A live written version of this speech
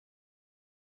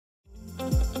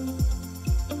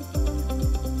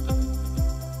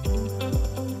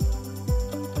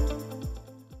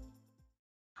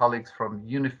colleagues from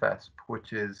UNIFESP,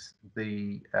 which is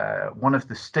the one of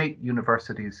the state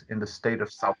universities in the state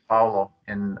of Sao Paulo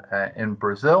in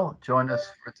Brazil, join us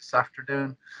for this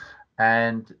afternoon.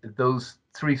 And those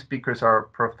three speakers are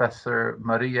Professor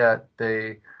Maria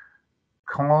de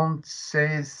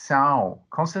Conceição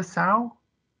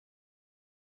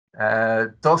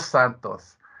dos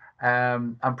Santos,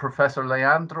 and Professor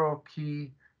Leandro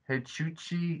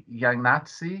Hechuchi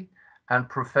Yanatsi, and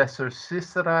Professor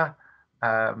Cicera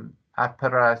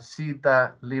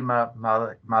Aparecida Lima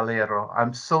Malheiro.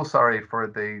 I'm so sorry for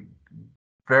the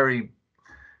very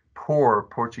poor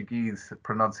Portuguese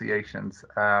pronunciations,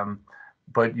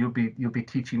 but you'll be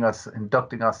teaching us,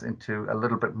 inducting us into a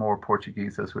little bit more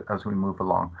Portuguese as we move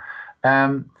along.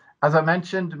 As I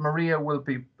mentioned, Maria will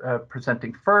be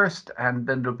presenting first, and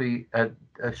then there'll be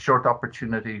a short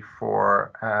opportunity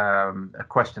for a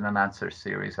question and answer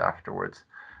series afterwards.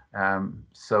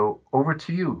 So over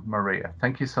to you, Maria.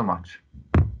 Thank you so much.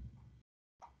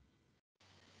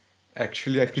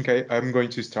 Actually, I think I'm going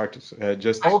to start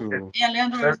just okay. to... Yeah,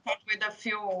 Leandro will start with a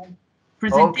few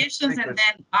presentations, and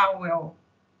then I will.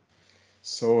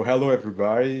 So hello,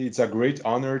 everybody. It's a great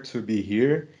honor to be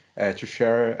here to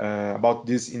share about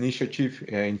this initiative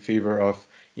in favor of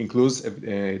inclusive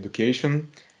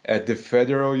education at the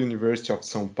Federal University of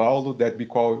São Paulo that we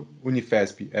call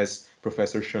UNIFESP, as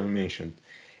Professor Sean mentioned.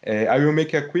 I will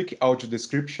make a quick audio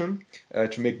description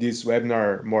to make this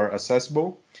webinar more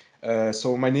accessible.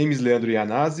 So my name is Leandro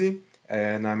Yanazzi,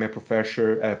 and I'm a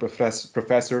professor at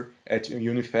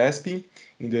UNIFESP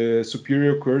in the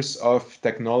Superior Course of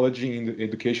Technology in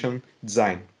Education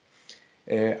Design.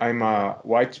 I'm a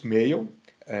white male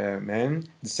man,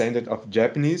 descendant of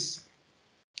Japanese.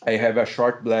 I have a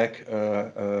short black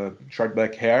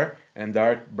hair and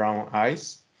dark brown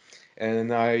eyes,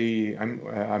 and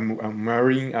I'm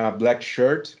wearing a black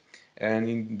shirt, and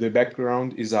in the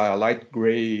background is a light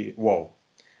gray wall.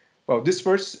 Well, this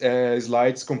first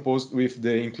slide is composed with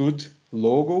the Include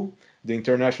logo, the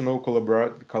International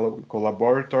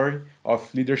Collaboratory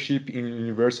of Leadership in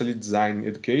Universally Designed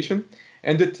Education,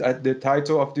 and the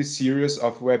title of this series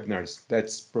of webinars,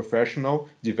 that's Professional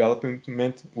Development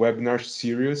Webinar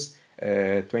Series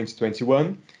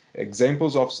 2021,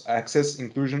 Examples of Access,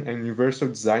 Inclusion, and Universal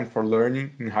Design for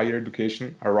Learning in Higher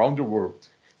Education Around the World.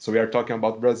 So we are talking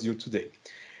about Brazil today.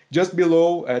 Just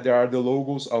below, there are the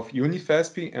logos of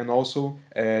UNIFESP and also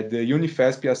the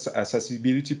UNIFESP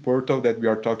Accessibility Portal that we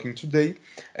are talking today.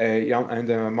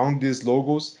 And among these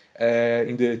logos,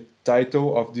 in the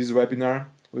title of this webinar,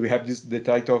 we have the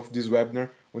title of this webinar,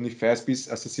 UNIFESP's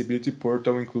Accessibility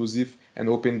Portal, Inclusive and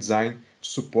Open Design to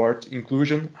Support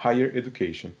Inclusion Higher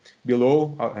Education.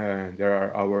 Below, there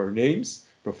are our names,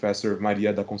 Professor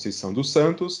Maria da Conceição dos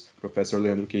Santos, Professor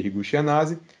Leandro Higuchi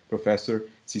Yanazzi, Professor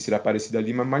Cicera Aparecida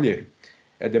Lima Malheiro.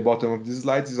 At the bottom of this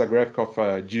slide is a graphic of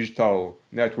a digital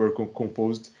network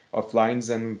composed of lines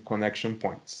and connection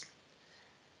points.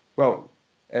 Well,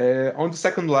 on the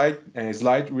second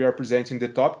slide, we are presenting the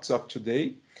topics of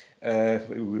today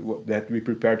that we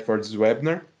prepared for this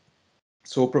webinar.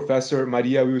 So Professor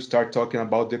Maria will start talking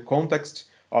about the context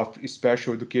of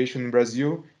special education in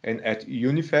Brazil and at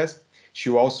UNIFESP. She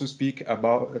will also speak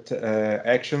about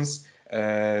actions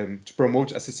to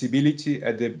promote accessibility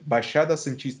at the Baixada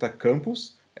Santista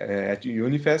campus at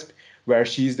UNIFESP, where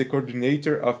she is the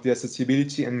coordinator of the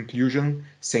Accessibility and Inclusion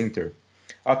Center.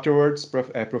 Afterwards,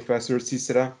 Professor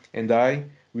Cicera and I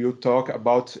will talk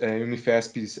about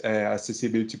UNIFESP's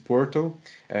accessibility portal,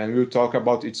 and we'll talk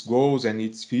about its goals and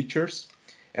its features.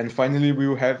 And finally, we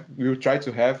will try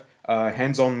to have a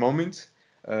hands-on moment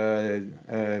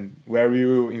where we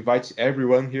will invite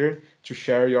everyone here to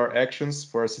share your actions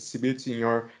for accessibility in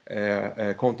your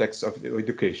context of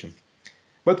education.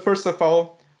 But first of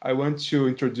all, I want to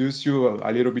introduce you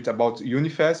a little bit about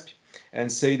UNIFESP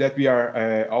and say that we are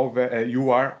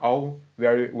you are all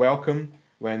very welcome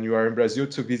when you are in Brazil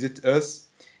to visit us.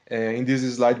 In this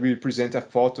slide, we present a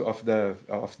photo of the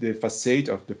facade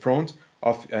of the front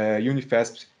of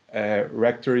UNIFESP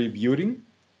Rectory building.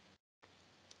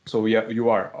 So you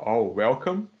are all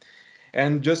welcome.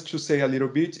 And just to say a little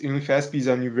bit, UNIFESP is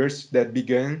a university that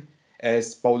began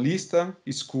as Paulista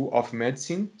School of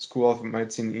Medicine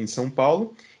in São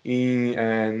Paulo in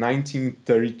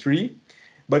 1933,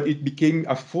 but it became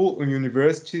a full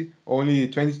university only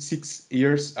 26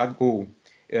 years ago.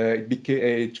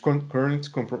 It currently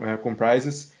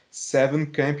comprises 7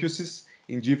 campuses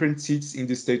in different cities in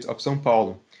the state of São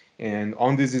Paulo. And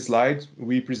on this slide,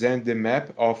 we present the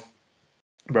map of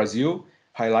Brazil,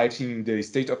 highlighting the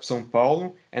state of São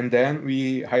Paulo, and then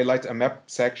we highlight a map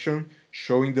section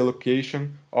showing the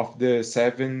location of the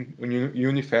 7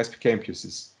 UNIFESP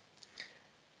campuses.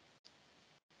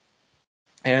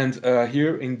 And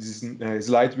here in this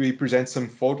slide, we present some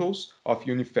photos of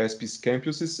UNIFESP's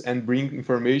campuses and bring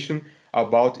information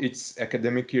about its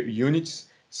academic units,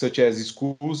 such as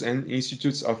schools and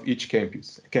institutes of each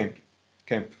campus.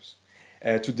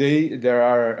 Today, there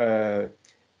are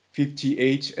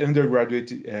 58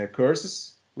 undergraduate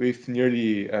courses with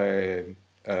nearly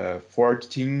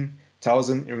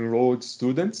 14,000 enrolled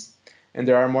students, and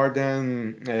there are more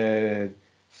than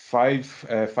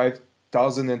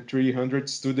 5,300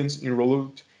 students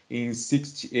enrolled in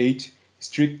 68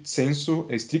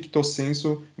 stricto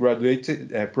sensu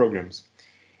graduate programs.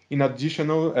 In addition,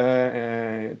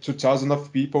 2,000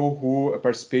 of people who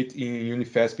participate in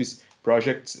UNIFESP's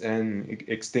projects and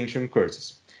extension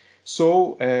courses.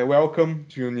 So welcome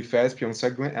to UNIFESP once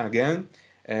again.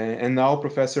 And now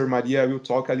Professor Maria will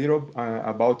talk a little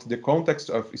about the context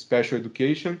of special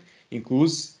education,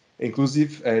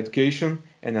 inclusive education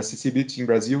and accessibility in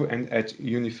Brazil and at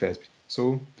UNIFESP.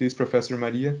 So please, Professor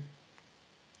Maria.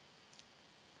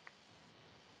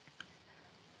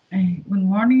 Good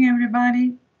morning,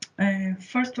 everybody.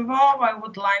 First of all, I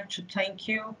would like to thank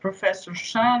you, Professor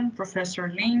Sean, Professor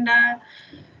Linda,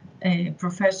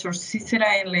 Professor Cicera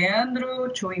and Leandro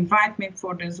to invite me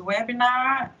for this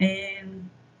webinar, and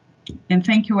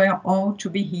thank you all to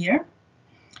be here.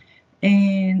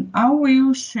 And I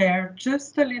will share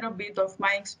just a little bit of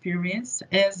my experience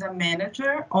as a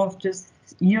manager of this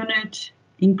Unit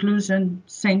Inclusion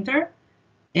Center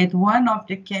at one of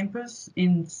the campus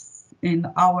in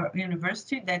our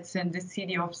university, that's in the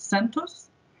city of Santos.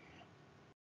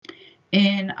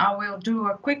 And I will do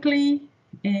a quickly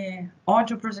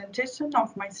audio presentation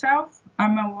of myself.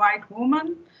 I'm a white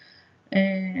woman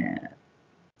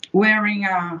wearing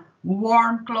a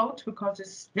warm clothes because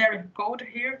it's very cold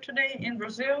here today in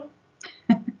Brazil.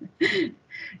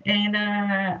 And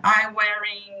I'm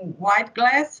wearing white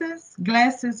glasses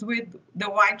with the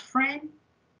white frame.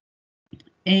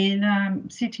 And I'm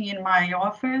sitting in my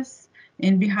office,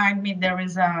 and behind me there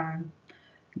is a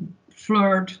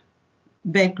florid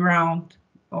background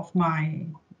of my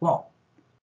wall.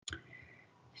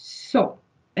 So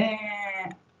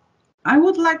I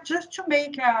would like just to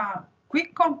make a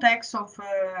quick context of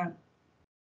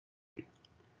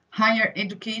higher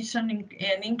education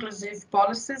and inclusive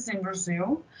policies in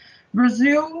Brazil.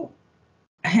 Brazil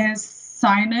has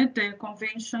signed the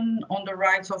Convention on the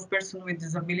Rights of Persons with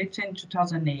Disability in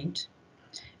 2008.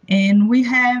 And we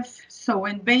have,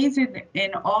 and based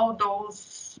in all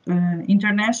those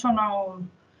international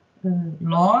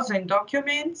laws and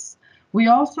documents, we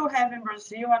also have in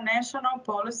Brazil a national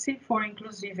policy for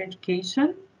inclusive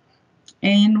education.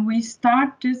 And we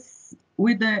start this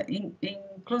with the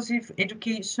inclusive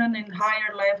education in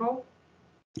higher level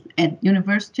at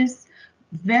universities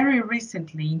very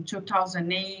recently in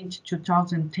 2008,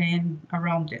 2010,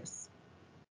 around this.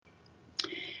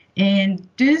 And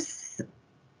this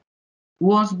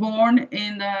was born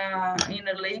in a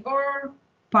Labor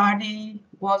Party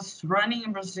was running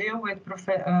in Brazil with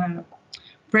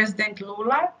President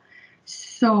Lula.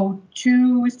 So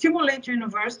to stimulate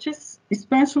universities,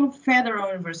 especially federal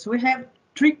universities, we have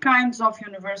three kinds of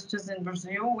universities in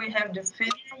Brazil. We have the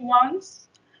federal ones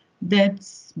that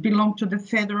belong to the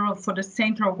federal, for the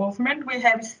central government. We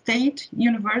have state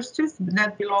universities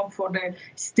that belong for the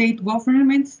state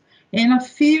governments, and a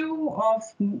few of,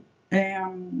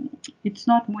 it's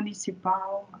not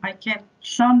municipal.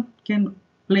 Sean can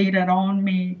later on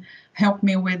help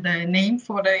me with the name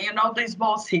for the, the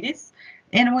small cities.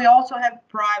 And we also have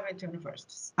private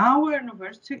universities. Our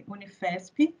university,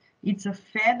 UNIFESP, it's a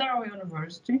federal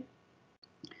university.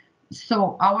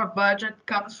 So our budget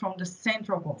comes from the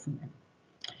central government.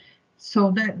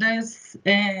 So there's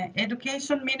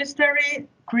Education Ministry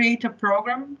create a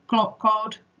program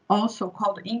called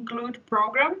Include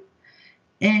program,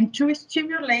 and to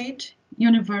stimulate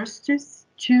universities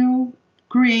to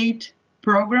create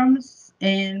programs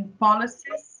and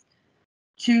policies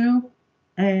to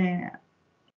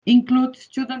include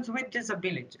students with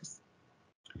disabilities.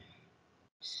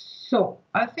 So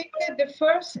I think that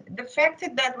the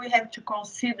fact that we have to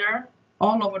consider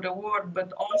all over the world,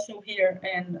 but also here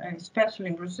and especially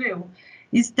in Brazil,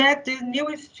 is that the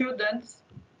new students,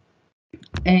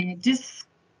 these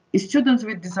students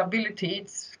with disability,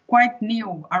 it's quite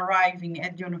new arriving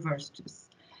at universities.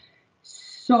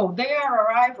 So their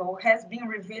arrival has been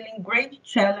revealing great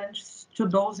challenges to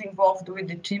those involved with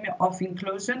the team of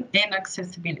inclusion and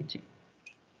accessibility.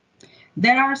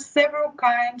 There are several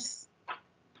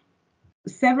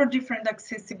different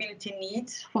accessibility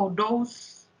needs for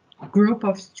those group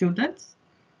of students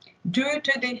due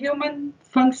to the human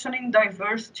functioning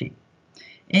diversity.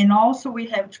 And also we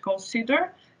have to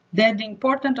consider that the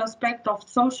important aspect of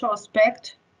social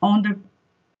aspect on the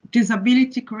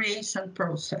disability creation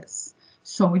process.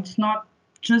 So it's not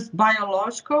just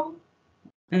biological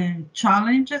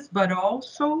challenges, but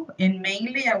also, and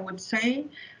mainly, I would say,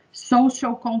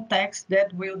 social context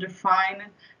that will define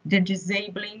the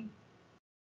disabling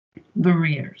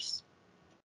barriers.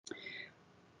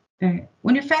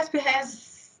 UNIFESP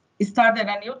has started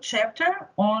a new chapter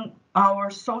on our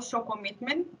social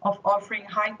commitment of offering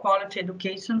high quality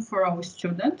education for our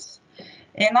students.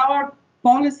 And our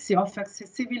policy of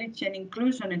accessibility and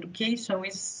inclusion education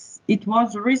it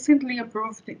was recently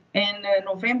approved in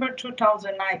November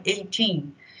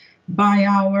 2018 by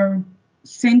our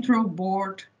central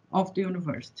board of the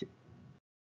university.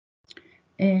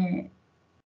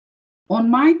 On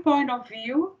my point of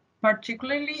view,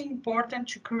 particularly important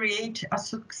to create a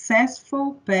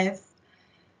successful path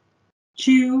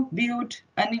to build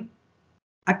a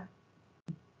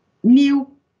new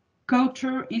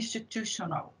culture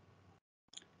institutional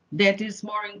that is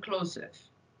more inclusive,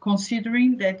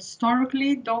 considering that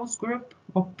historically those group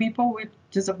of people with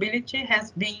disability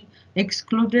has been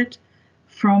excluded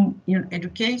from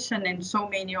education and so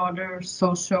many other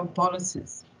social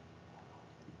policies.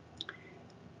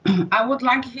 I would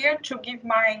like here to give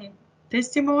my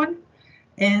testimony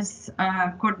as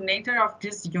a coordinator of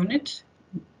this unit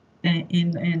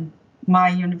in my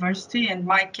university and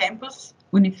my campus,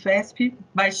 UNIFESP,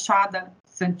 Baixada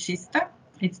Santista.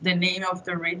 It's the name of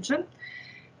the region.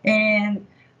 And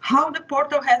how the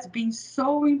portal has been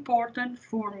so important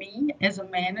for me as a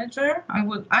manager.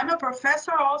 I'm a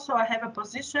professor also. I have a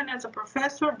position as a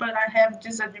professor, but I have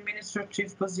this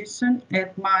administrative position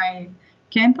at my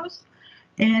campus.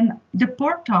 And the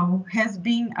portal has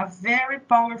been a very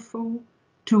powerful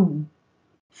tool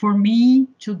for me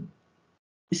to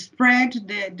spread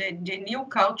the new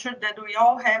culture that we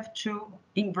all have to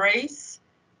embrace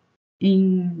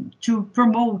to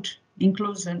promote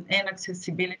inclusion and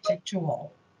accessibility to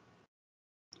all.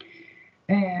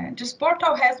 This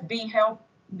portal has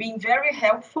been very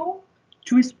helpful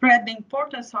to spread the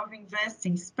importance of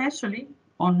investing, especially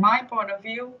on my point of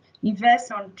view,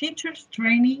 invest on teachers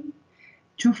training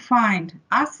to find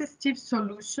assistive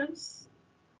solutions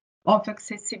of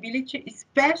accessibility,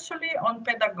 especially on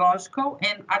pedagogical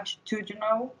and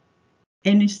attitudinal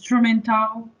and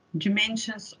instrumental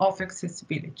dimensions of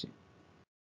accessibility.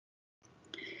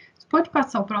 Pode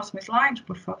passar o próximo slide,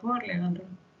 por favor, Leandro?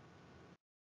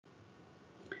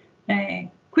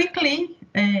 Quickly,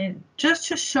 just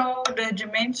to show the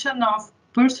dimension of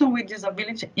person with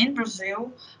disability in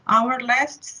Brazil, our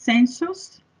last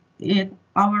census,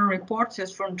 our report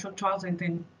is from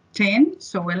 2010,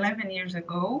 so 11 years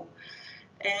ago.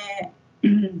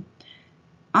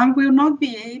 I will not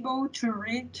be able to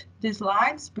read the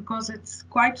slides because it's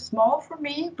quite small for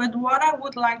me, but what I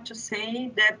would like to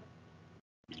say that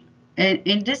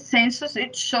in this census,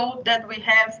 it showed that we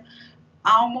have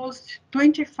almost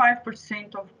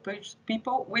 25% of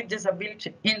people with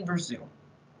disability in Brazil.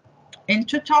 In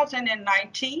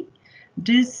 2019,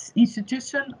 this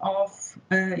institution of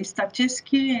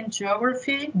statistics and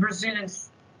geography, Brazilian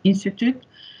Institute,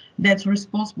 that's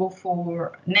responsible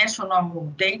for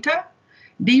national data,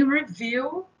 they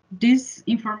review this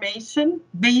information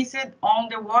based on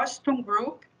the Washington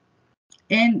group.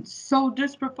 And so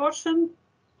this proportion,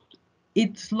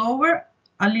 it's lower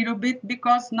a little bit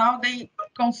because now they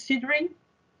considering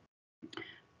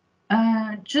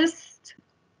just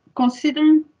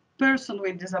considering person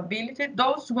with disability,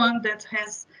 those one that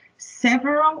has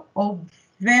several or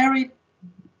very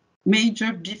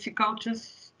major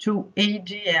difficulties to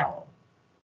ADL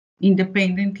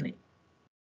independently.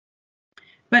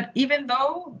 But even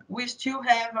though we still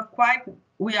have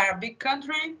we are a big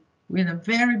country with a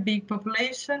very big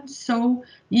population, so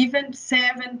even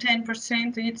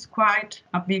 7–10%, it's quite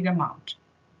a big amount.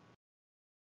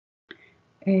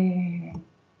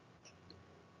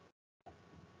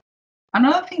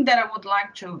 Another thing that I would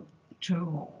like to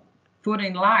put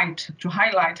in light, to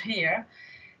highlight here,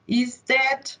 is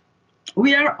that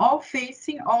we are all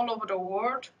facing all over the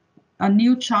world a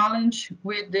new challenge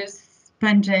with this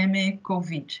pandemic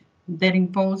COVID that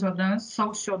imposed on us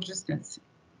social distancing.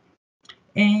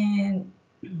 And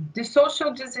the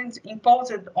social distance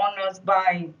imposed on us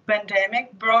by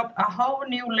pandemic brought a whole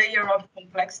new layer of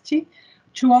complexity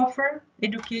to offer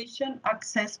education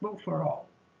accessible for all.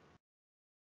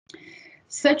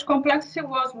 Such complexity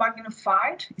was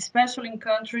magnified, especially in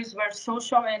countries where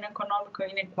social and economic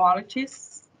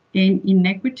inequalities and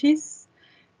inequities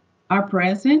are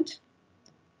present,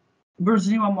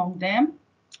 Brazil among them.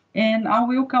 And I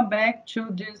will come back to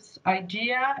this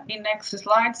idea in next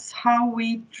slides, how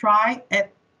we try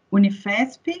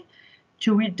UNIFESP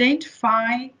to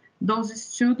identify those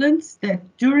students that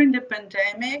during the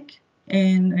pandemic,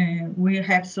 and we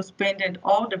have suspended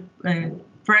all the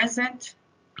present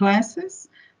classes,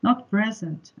 not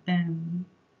present,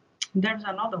 there's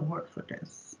another word for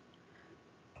this.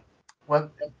 Well,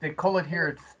 they call it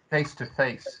here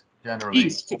face-to-face generally.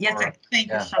 Yes,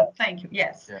 thank you, Sean. Thank you.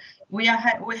 Yes, yeah. We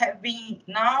have been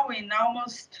now in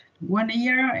almost 1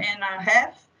 year and a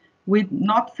half with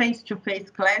not face-to-face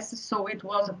classes, so it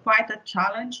was quite a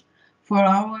challenge for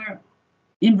our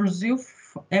in Brazil,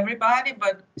 for everybody,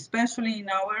 but especially in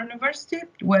our university,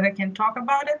 where I can talk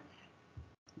about it.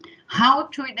 How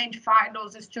to identify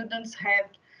those students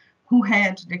who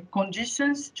had the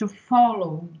conditions to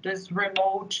follow this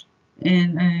remote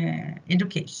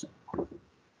education.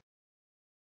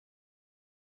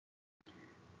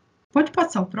 Pode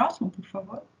passar o próximo, por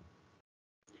favor?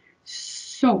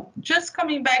 So, just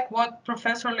coming back what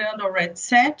Professor Leandro already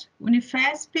said,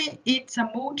 UNIFESP, it's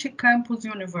a multi-campus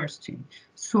university.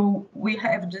 So we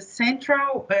have the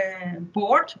central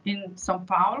board in São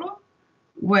Paulo,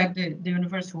 where the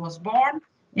university was born,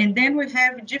 and then we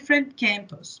have different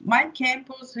campus. My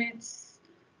campus is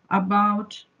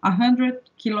about 100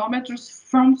 kilometers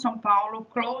from São Paulo,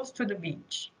 close to the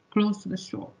beach, close to the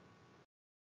shore.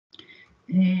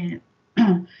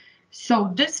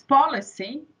 So this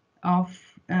policy of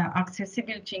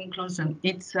accessibility inclusion,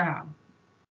 it's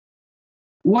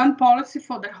one policy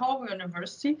for the whole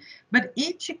university, but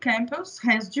each campus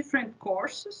has different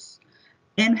courses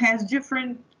and has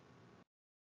different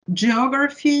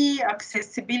geography,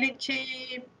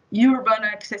 accessibility, urban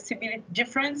accessibility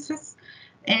differences.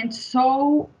 And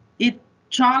so it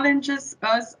challenges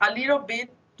us a little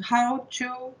bit how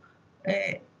to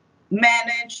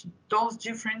manage those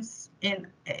differences in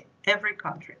every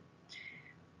country.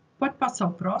 Pode passar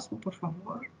o próximo, por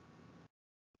favor?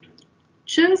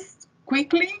 Just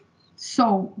quickly,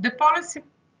 so the policy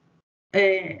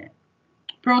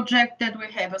project that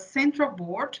we have a central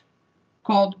board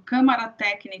called Câmara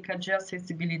Técnica de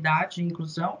Acessibilidade e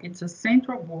Inclusão. It's a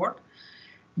central board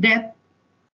that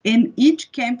in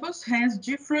each campus has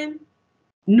different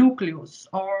nucleus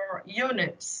or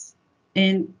units,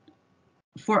 and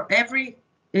for every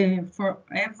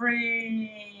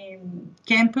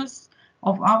campus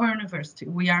of our university.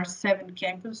 We are 7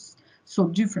 campuses, so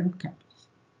different campuses.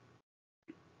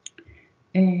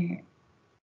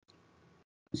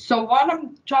 So what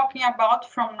I'm talking about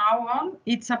from now on,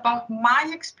 it's about my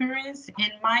experience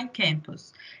in my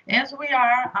campus. As we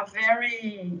are a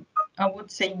very, I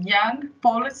would say, young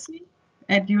policy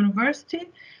at the university,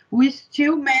 we're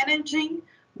still managing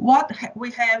what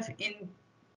we have in,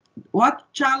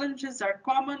 what challenges are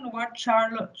common, what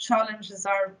challenges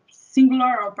are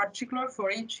singular or particular for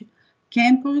each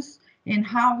campus, and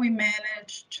how we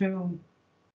manage to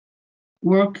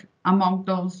work among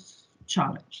those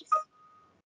challenges.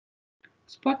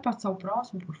 Você pode passar o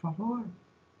próximo, por favor?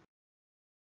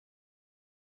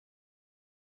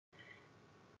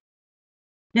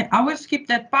 Yeah, I will skip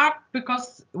that part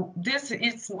because this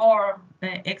is more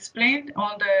explained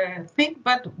on the thing,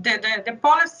 but the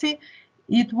policy,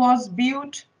 it was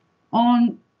built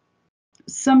on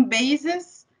some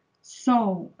basis.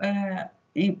 So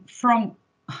from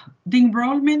the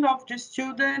enrollment of the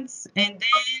students, and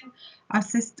then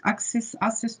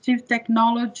assistive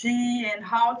technology and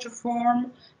how to form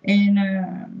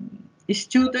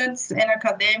students and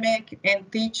academic and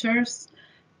teachers,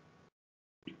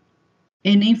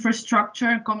 in infrastructure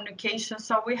and communication.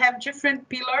 So we have different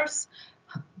pillars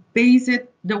based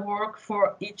the work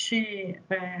for each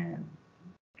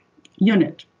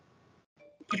unit.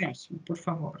 Próximo, por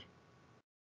favor.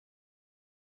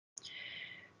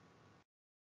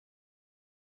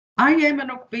 I am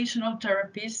an occupational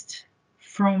therapist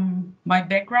from my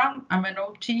background. I'm an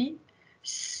OT.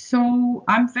 So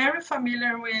I'm very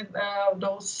familiar with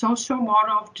those social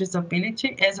model of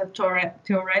disability as a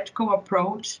theoretical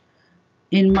approach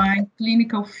in my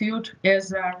clinical field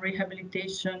as a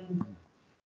rehabilitation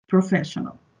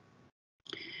professional.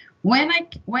 When I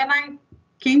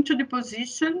came to the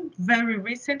position very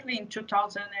recently in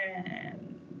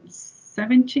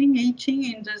 2017, 18,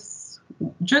 in this,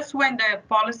 just when the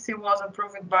policy was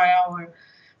approved by our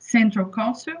Central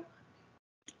Council,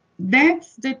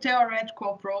 that's the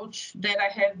theoretical approach that I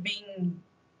have been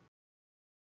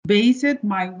based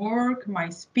my work, my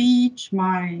speech,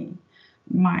 my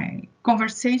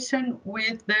conversation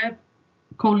with the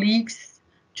colleagues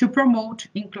to promote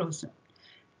inclusion.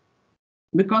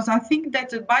 Because I think that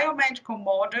the biomedical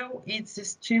model is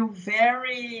still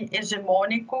very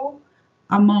hegemonical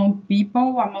among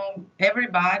people, among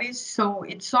everybody. So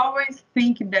it's always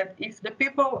thinking that if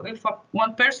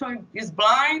one person is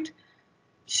blind,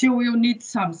 she will need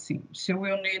something. She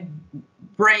will need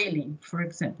braille, for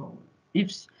example.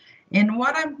 And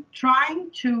what I'm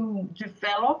trying to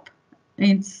develop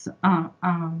is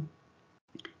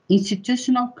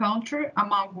institutional culture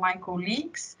among my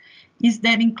colleagues is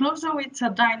that inclusion is a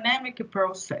dynamic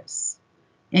process,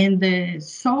 and the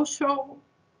social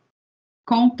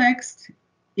context,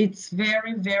 it's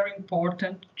very, very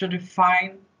important to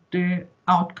define the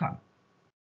outcome.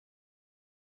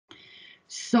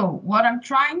 So what I'm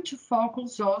trying to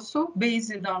focus also,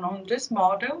 based on this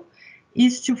model,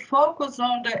 is to focus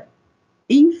on the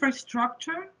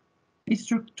infrastructure,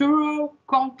 structural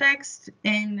context,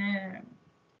 and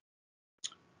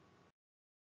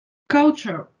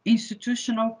culture,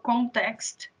 institutional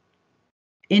context,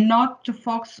 and not to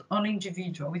focus on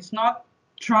individual. It's not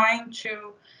trying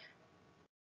to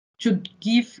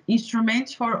give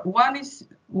instruments for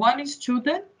one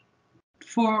student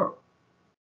for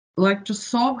like to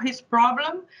solve his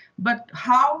problem, but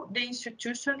how the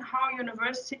institution, how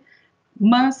university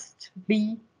must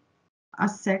be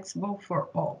accessible for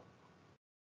all.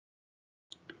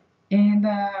 And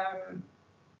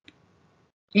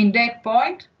in that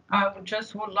point, I would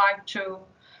like to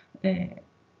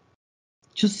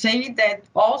say that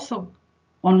also,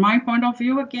 on my point of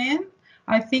view again,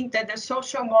 I think that the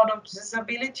social model of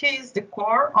disability is the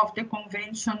core of the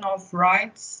Convention of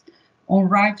Rights on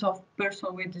Rights of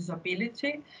Persons with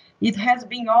Disability. It has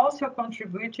been also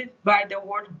contributed by the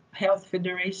World Health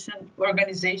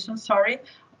Organization,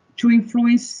 to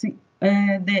influence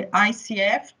the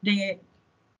ICF, the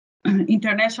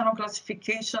International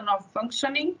Classification of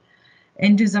Functioning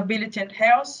and Disability and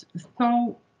Health.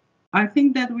 So I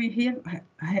think that we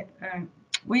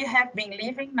have been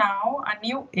living now a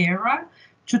new era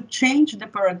to change the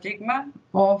paradigm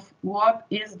of what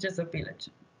is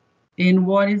disability and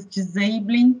what is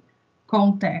disabling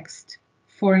context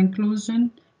for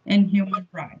inclusion and human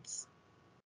rights.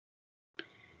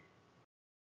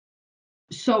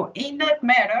 So in that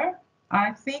matter,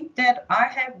 I think that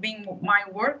my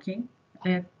working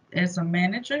as a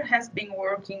manager has been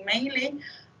working mainly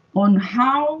on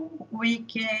how we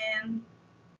can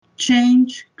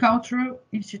change cultural,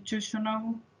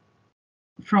 institutional,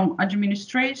 from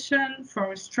administration,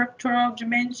 from structural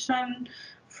dimension,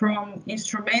 from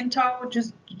instrumental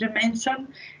dimension,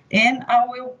 and I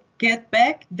will get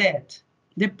back that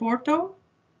the portal,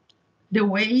 the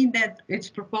way that it's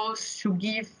proposed to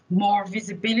give more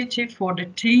visibility for the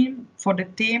theme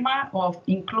of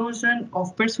inclusion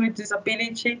of persons with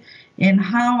disability, and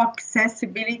how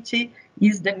accessibility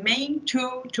is the main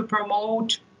tool to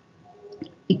promote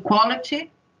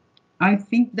equality. I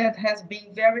think that has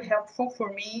been very helpful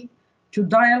for me to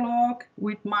dialogue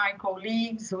with my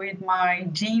colleagues, with my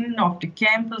dean of the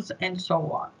campus, and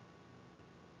so on.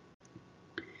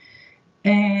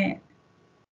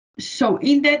 So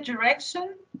in that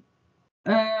direction,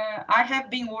 I have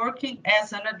been working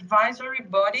as an advisory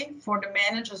body for the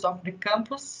managers of the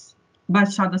campus,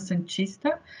 Baixada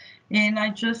Santista, and I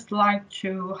just like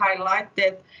to highlight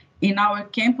that in our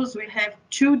campus we have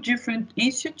two different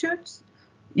institutes.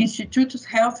 Institutus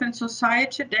Health and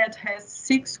Society that has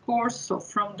 6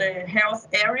 courses from the health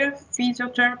area: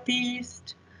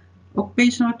 physiotherapist,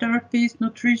 occupational therapist,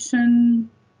 nutrition,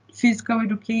 physical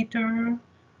educator,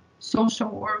 social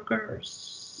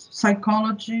workers,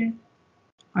 psychology.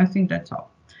 I think that's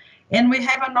all. And we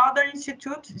have another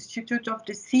Institute of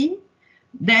the Sea,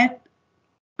 that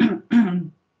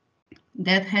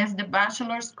that has the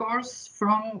bachelor's course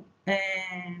from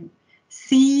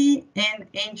sea and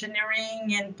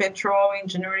engineering and petrol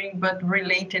engineering, but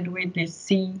related with the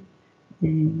sea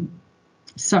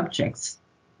subjects.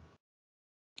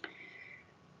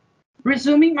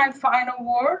 Resuming my final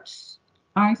words,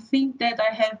 I think that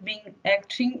I have been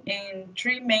acting in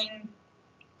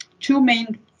two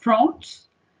main fronts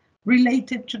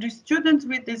related to the students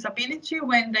with disability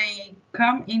when they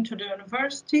come into the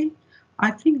university.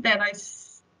 I think that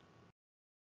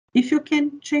if you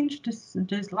can change this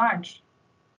slide,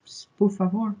 por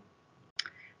favor.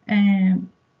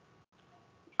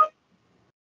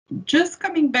 Just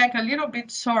coming back a little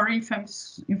bit, sorry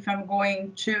if I'm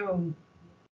going to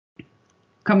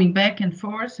coming back and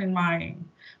forth in my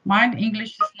mind.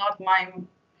 English is not my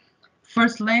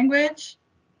first language.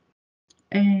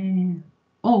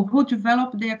 Who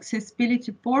developed the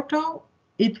accessibility portal?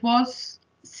 It was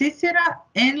Cícera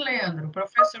and Leandro,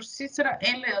 Professor Cícera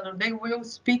and Leandro. They will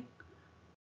speak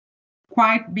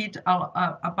quite a bit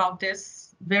about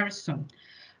this very soon.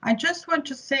 I just want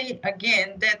to say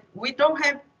again that we don't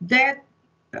have that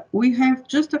we have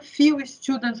just a few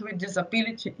students with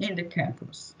disability in the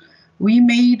campus. We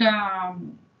made a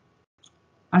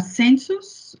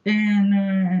census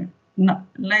in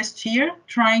last year,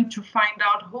 trying to find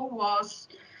out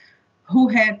who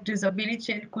had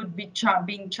disability and could be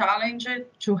being challenged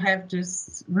to have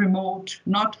this remote,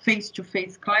 not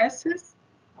face-to-face classes.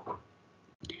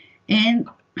 And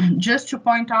just to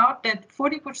point out that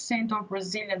 40% of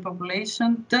Brazilian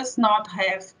population does not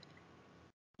have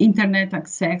internet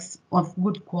access of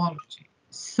good quality.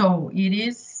 So it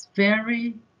is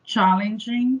very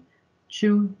challenging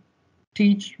to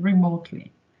teach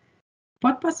remotely.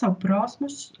 Pode passar o próximo,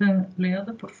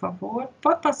 Leandro, por favor.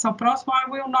 Pode passar o próximo. I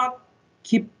will not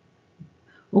keep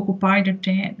occupied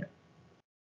the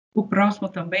o próximo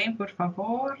também, por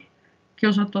favor, que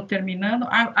eu já estou terminando.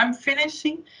 I'm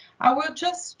finishing. I will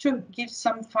just to give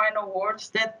some final words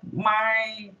that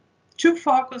to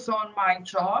focus on my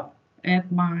job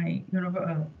at my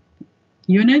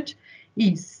unit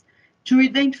is to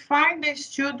identify the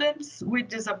students with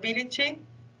disability,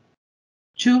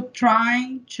 to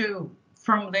try to,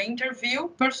 from the interview,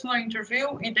 personal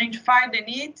interview, identify the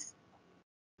needs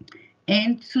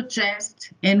and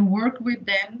suggest and work with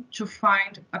them to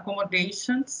find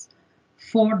accommodations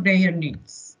for their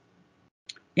needs.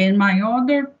 And my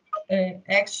other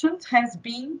actions has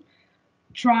been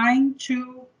trying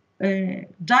to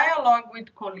dialogue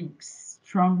with colleagues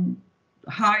from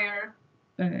higher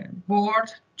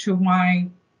board to my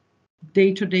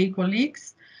day-to-day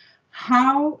colleagues,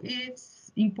 how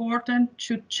it's important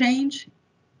to change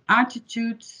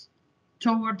attitudes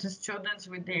towards the students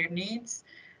with their needs.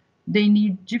 They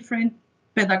need different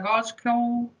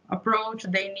pedagogical approach,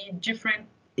 they need different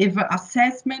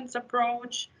assessments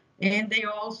approach, and they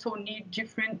also need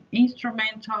different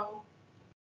instrumental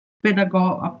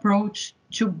pedagogical approach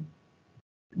to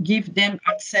give them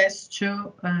access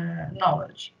to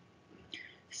knowledge.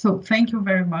 So thank you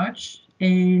very much,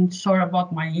 and sorry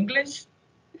about my English,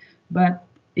 but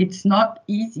it's not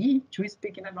easy to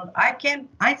speak in English.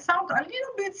 I sound a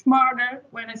little bit smarter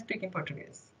when I speak in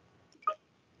Portuguese.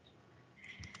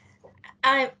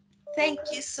 I thank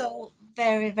you so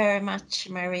very, very much,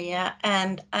 Maria.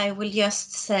 And I will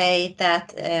just say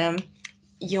that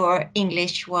your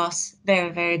English was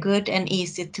very, very good and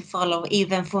easy to follow,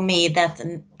 even for me that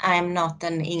I'm not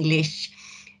an English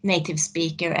native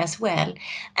speaker as well.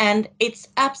 And it's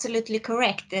absolutely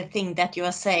correct, the thing that you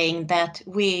are saying, that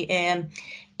we,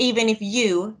 even if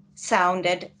you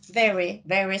sounded very,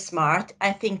 very smart,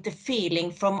 I think the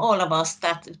feeling from all of us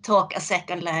that talk a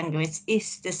second language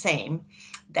is the same,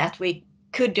 that we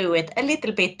could do it a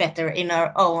little bit better in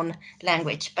our own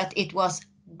language, but it was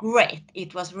great.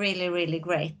 It was really, really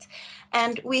great.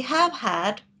 And we have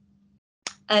had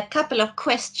a couple of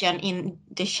questions in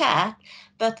the chat,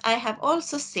 but I have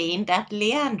also seen that,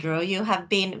 Leandro, you have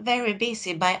been very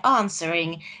busy by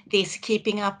answering this,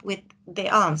 keeping up with the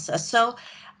answer. So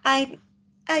I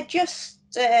just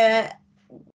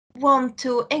want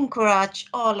to encourage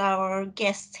all our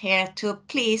guests here to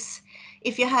please,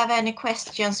 if you have any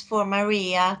questions for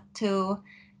Maria,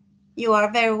 you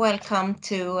are very welcome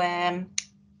to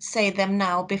say them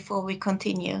now before we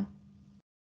continue.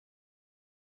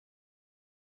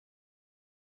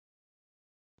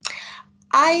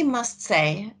 I must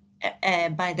say,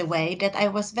 by the way, that I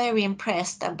was very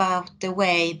impressed about the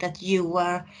way that you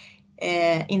were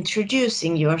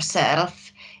introducing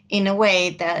yourself in a way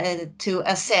that to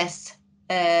assess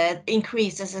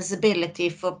increase accessibility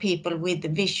for people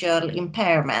with visual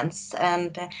impairments.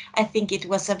 And I think it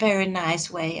was a very nice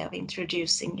way of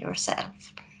introducing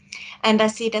yourself. And I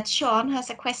see that Sean has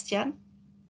a question.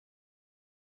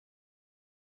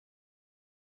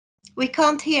 We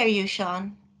can't hear you,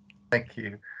 Sean. Thank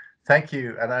you. Thank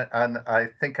you. And I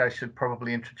think I should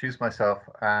probably introduce myself.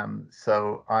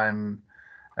 So I'm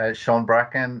Sean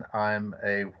Bracken. I'm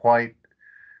a white,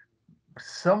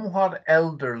 somewhat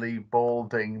elderly,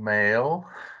 balding male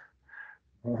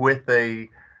with a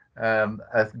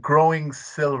growing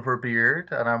silver beard,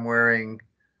 and I'm wearing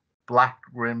black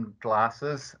rimmed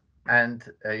glasses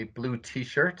and a blue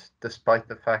t-shirt, despite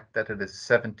the fact that it is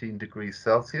 17 degrees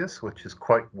Celsius, which is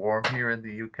quite warm here in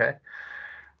the UK.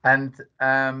 And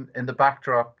in the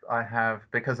backdrop, I have,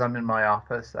 because I'm in my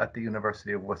office at the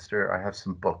University of Worcester, I have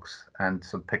some books and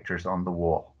some pictures on the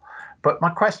wall. But my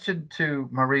question to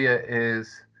Maria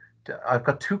is, I've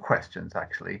got two questions,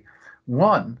 actually.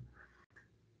 One,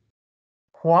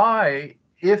 why,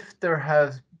 if there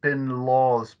has been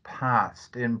laws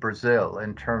passed in Brazil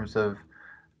in terms of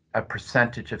a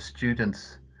percentage of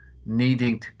students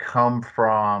needing to come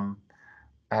from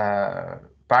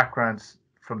backgrounds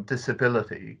from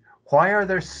disability, why are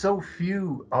there so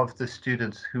few of the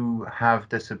students who have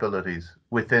disabilities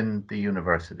within the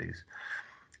universities?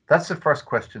 That's the first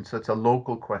question, so it's a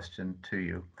local question to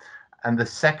you. And the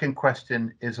second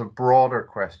question is a broader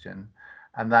question,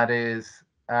 and that is,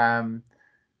 how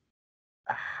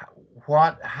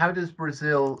does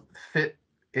Brazil fit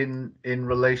in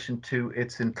relation to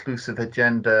its inclusive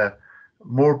agenda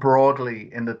more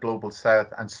broadly in the global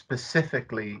south and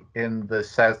specifically in the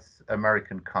South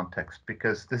American context?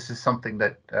 Because this is something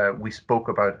that we spoke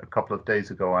about a couple of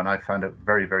days ago, and I found it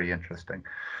very, very interesting.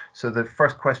 So the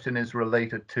first question is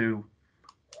related to,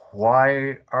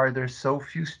 why are there so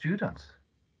few students?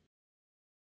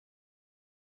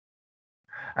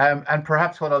 And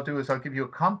perhaps what I'll do is I'll give you a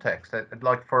context.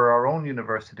 Like for our own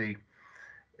university,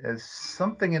 is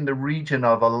something in the region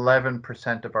of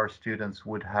 11% of our students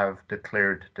would have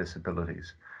declared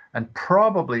disabilities, and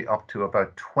probably up to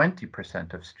about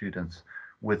 20% of students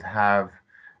would have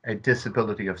a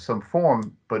disability of some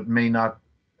form, but may not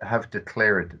have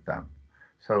declared them.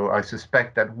 So I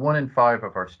suspect that 1 in 5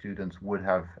 of our students would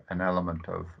have an element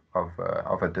of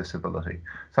a disability.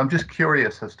 So I'm just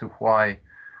curious as to why.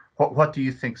 What do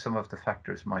you think some of the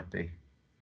factors might be?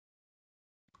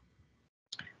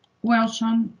 Well,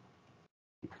 Sean,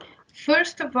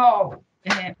 first of all,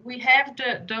 we have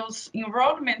those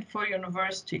enrollment for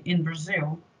university in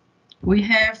Brazil. We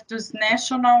have this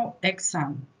national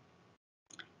exam.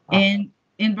 And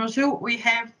in Brazil, we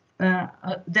have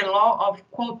the law of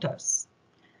quotas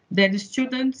that the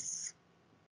students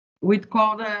would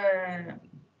call the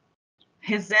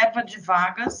reserva de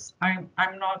vagas. I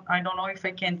don't know if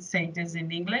I can say this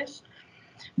in English,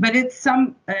 but it's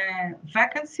some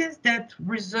vacancies that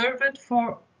reserved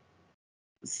for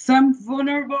some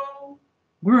vulnerable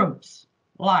groups,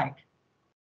 like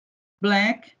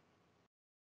Black,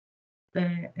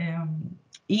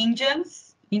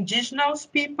 indigenous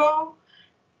people,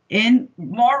 and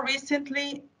more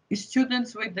recently,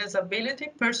 students with disability,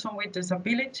 person with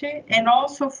disability, and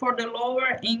also for the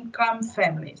lower income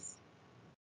families.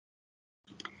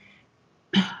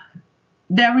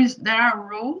 There are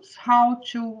rules how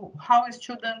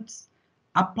students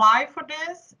apply for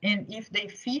this and if they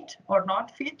fit or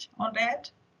not fit on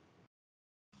that.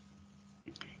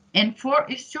 And for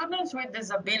students with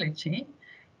disability,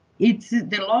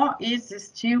 the law is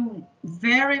still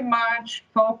very much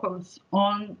focused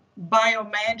on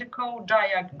biomedical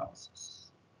diagnosis.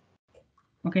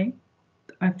 Okay,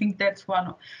 I think that's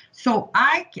one. So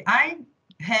I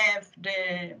have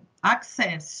the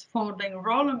access for the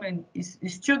enrollment,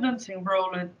 students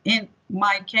enrolled in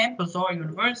my campus or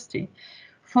university,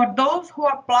 for those who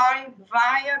apply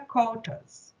via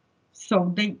quotas.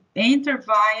 So they enter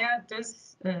via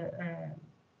this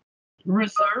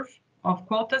reserve of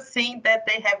quotas saying that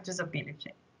they have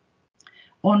disability.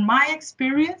 On my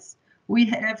experience, we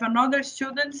have another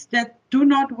students that do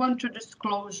not want to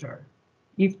disclosure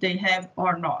if they have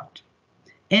or not.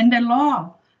 And the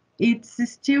law, it's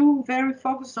still very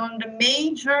focused on the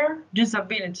major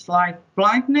disabilities like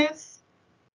blindness,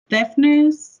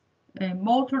 deafness,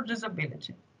 motor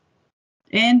disability.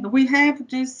 And we have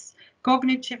these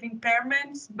cognitive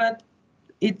impairments, but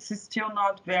it's still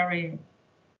not very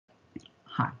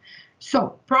high.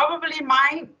 So probably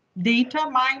my data,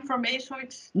 my information,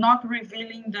 it's not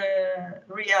revealing the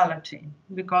reality,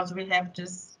 because we have to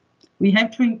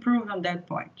improve on that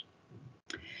point.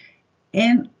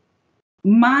 And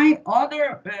my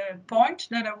other point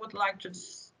that I would like to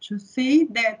see,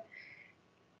 that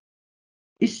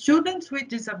students with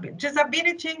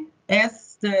disability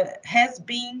has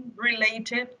been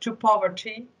related to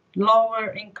poverty,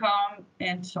 lower income,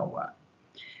 and so on.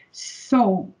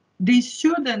 So the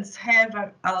students have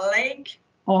a lack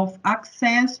of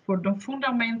access for the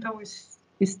fundamental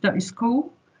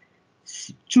school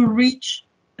to reach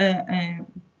the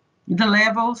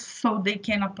levels so they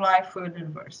can apply for the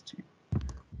university.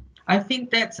 I think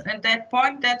that's at that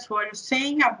point, that's what you're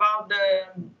saying about the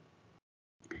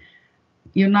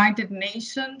United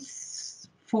Nations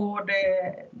for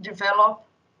the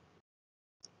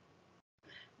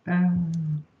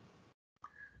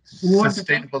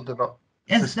Sustainable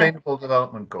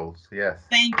development goals. Yes.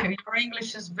 Thank you. Your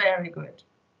English is very good.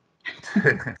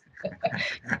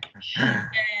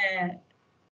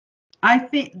 I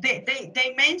think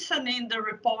they mention in the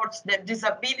reports that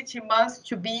disability must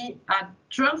to be a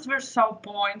transversal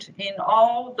point in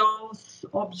all those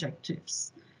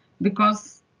objectives,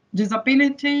 because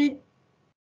disability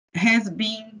has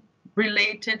been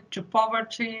related to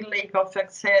poverty, lack of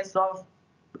access of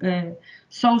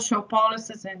social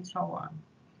policies, and so on.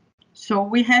 So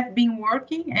we have been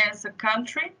working as a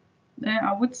country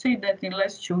I would say that in the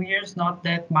last 2 years, not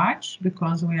that much,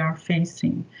 because we are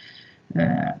facing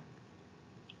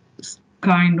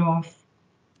kind of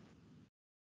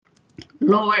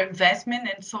lower investment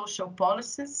in social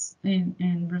policies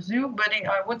in Brazil. But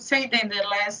I would say that in the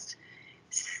last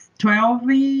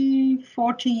 12,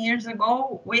 14 years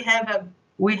ago, we have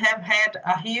had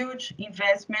a huge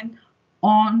investment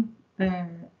on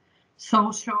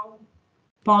social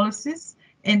policies,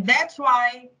 and that's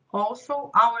why also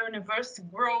our university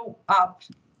grew up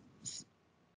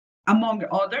among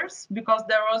others, because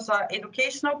there was an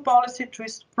educational policy to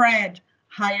spread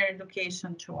higher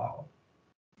education to all.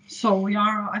 So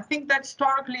I think that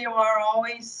historically we are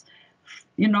always,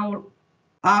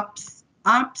 ups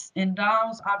and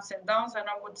downs, and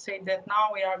I would say that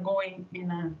now we are going in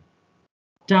a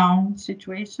down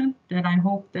situation that I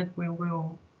hope that we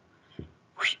will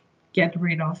get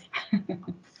rid of.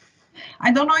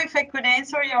 I don't know if I could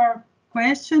answer your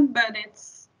question, but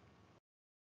it's...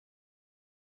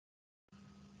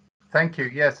 Thank you.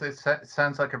 Yes, it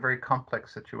sounds like a very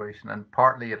complex situation, and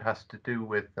partly it has to do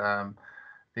with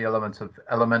the elements of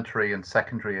elementary and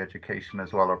secondary education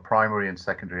as well, or primary and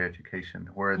secondary education,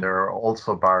 where there are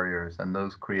also barriers, and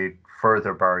those create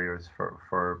further barriers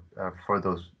for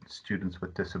those students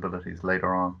with disabilities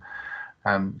later on.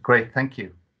 Great, thank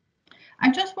you. I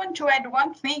just want to add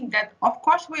one thing, that of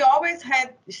course we always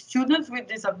had students with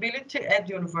disability at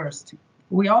university.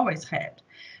 We always had.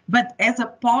 But as a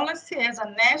policy, as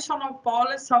a national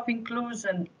policy of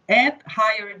inclusion at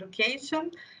higher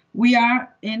education, we are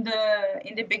in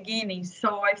the beginning.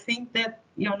 So I think that,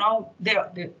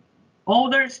 the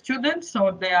older students,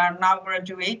 so they are now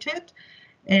graduated,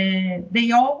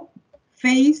 they all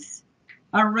face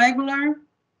a regular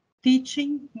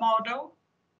teaching model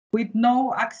with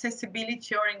no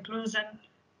accessibility or inclusion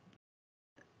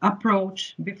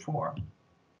approach before.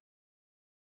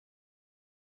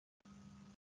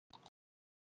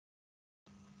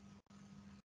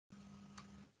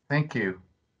 Thank you.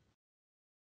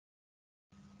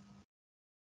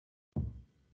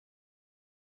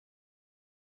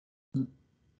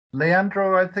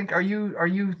 Leandro, I think, are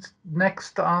you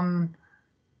next on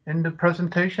in the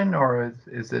presentation, or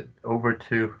is it over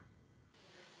to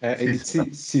It's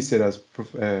Cícera,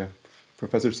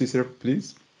 Professor Cícera,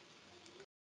 please.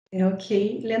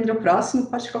 Ok, Leandro, próximo,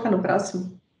 pode colocar no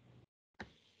próximo.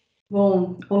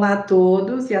 Bom, olá a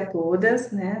todos e a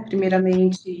todas, né?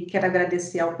 Primeiramente, quero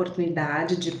agradecer a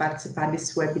oportunidade de participar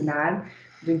desse webinar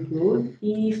do Include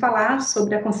e falar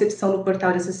sobre a concepção do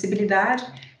portal de acessibilidade.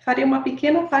 Farei uma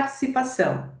pequena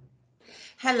participação.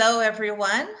 Hello,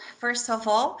 everyone. First of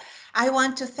all, I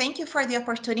want to thank you for the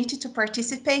opportunity to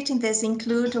participate in this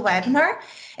Include webinar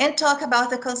and talk about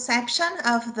the conception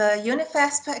of the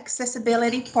UNIFESP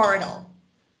Accessibility Portal.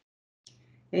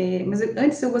 Mas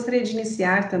antes eu gostaria de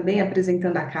iniciar também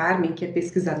apresentando a Carmen, que é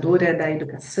pesquisadora da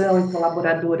educação e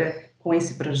colaboradora com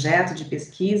esse projeto de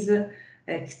pesquisa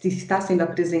que está sendo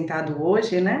apresentado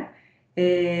hoje, né?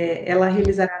 Ela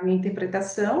realizará a minha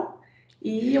interpretação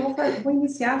e eu vou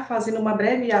iniciar fazendo uma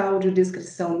breve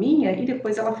audiodescrição minha e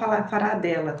depois ela fará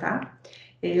dela, tá?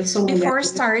 Eu sou mulher...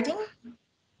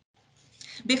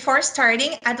 Before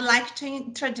starting, I'd like to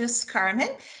introduce Carmen.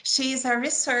 She is a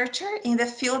researcher in the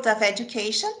field of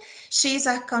education. She is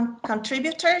a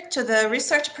contributor to the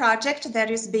research project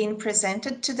that is being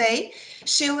presented today.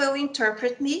 She will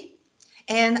interpret me,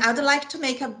 and I'd like to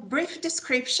make a brief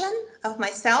description of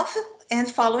myself, and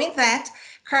following that,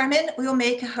 Carmen will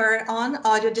make her own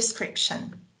audio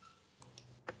description.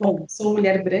 Bom, sou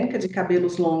mulher branca de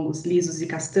cabelos longos, lisos e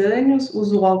castanhos,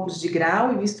 uso óculos de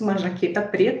grau e visto uma jaqueta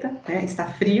preta, né? Está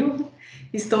frio,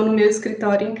 estou no meu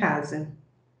escritório em casa.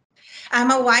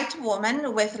 I'm a white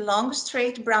woman with long,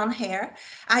 straight brown hair.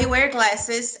 I wear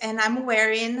glasses and I'm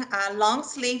wearing a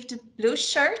long-sleeved blue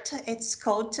shirt. It's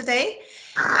cold today.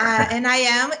 And I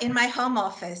am in my home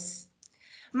office.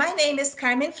 My name is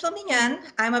Carmen Fluminhan.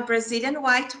 I'm a Brazilian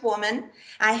white woman.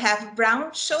 I have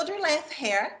brown shoulder-length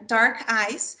hair, dark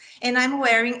eyes, and I'm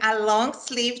wearing a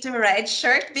long-sleeved red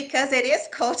shirt because it is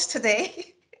cold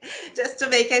today, just to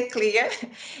make it clear.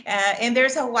 And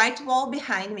there's a white wall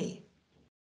behind me.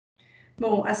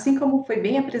 Bom, assim como foi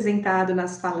bem apresentado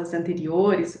nas falas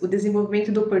anteriores, o desenvolvimento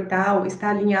do portal está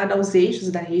alinhado aos eixos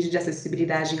da rede de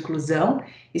acessibilidade e inclusão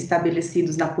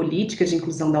estabelecidos na política de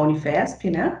inclusão da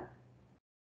UNIFESP, né?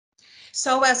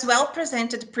 So as well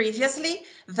presented previously,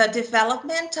 the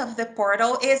development of the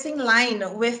portal is in line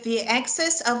with the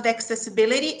axis of the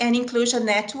Accessibility and Inclusion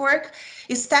Network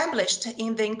established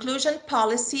in the inclusion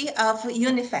policy of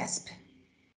UNIFESP.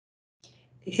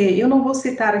 Eu não vou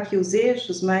citar aqui os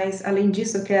eixos, mas além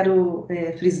disso eu quero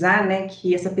frisar, né,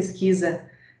 que essa pesquisa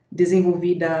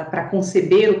desenvolvida para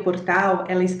conceber o portal,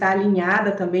 ela está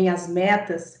alinhada também às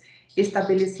metas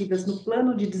estabelecidas no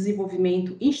Plano de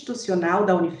Desenvolvimento Institucional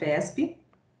da UNIFESP.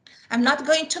 I'm not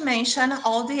going to mention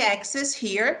all the axes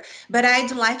here, but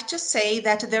I'd like to say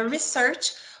that the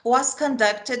research was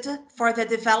conducted for the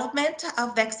development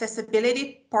of the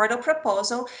accessibility portal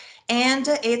proposal, and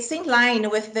it's in line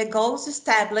with the goals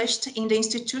established in the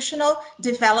institutional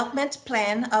development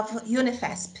plan of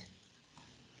UNIFESP.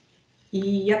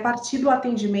 E a partir do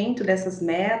atendimento dessas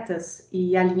metas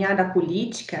e alinhada à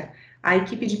política, a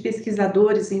equipe de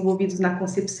pesquisadores envolvidos na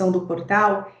concepção do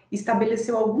portal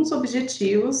estabeleceu alguns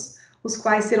objetivos, os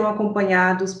quais serão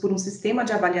acompanhados por um sistema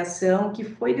de avaliação que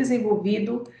foi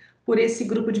desenvolvido por esse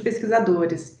grupo de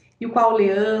pesquisadores, e o qual o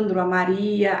Leandro, a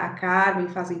Maria, a Carmen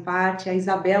fazem parte, a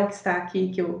Isabel, que está aqui,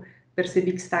 que eu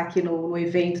percebi que está aqui no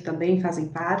evento também, fazem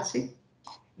parte.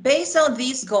 Based on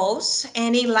these goals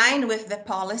and in line with the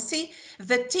policy,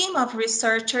 the team of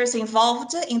researchers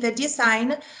involved in the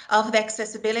design of the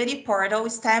accessibility portal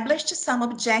established some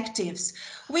objectives,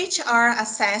 which are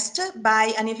assessed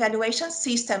by an evaluation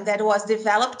system that was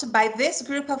developed by this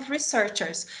group of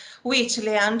researchers, which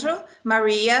Leandro,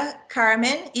 Maria,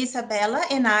 Carmen, Isabella,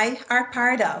 and I are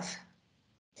part of.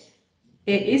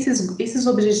 Esses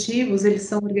objetivos, eles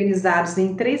são organizados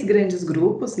em 3 grandes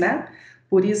grupos, né?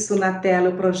 Por isso, na tela,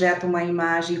 eu projeto uma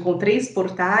imagem com 3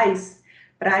 portais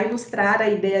para ilustrar a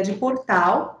ideia de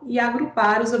portal e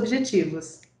agrupar os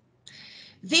objetivos.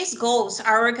 These goals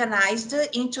are organized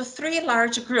into 3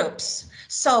 large groups.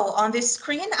 So on the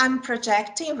screen I'm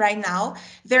projecting right now,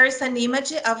 there is an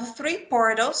image of 3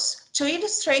 portals to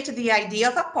illustrate the idea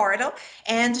of a portal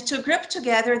and to group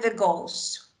together the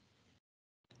goals.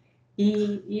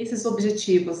 E esses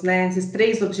objetivos, né? Esses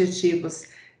 3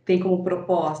 objetivos têm como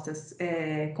propostas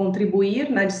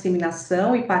contribuir na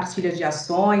disseminação e partilha de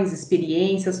ações,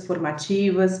 experiências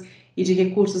formativas e de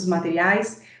recursos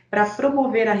materiais para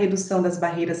promover a redução das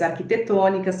barreiras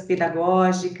arquitetônicas,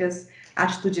 pedagógicas,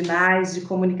 atitudinais, de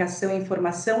comunicação e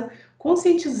informação,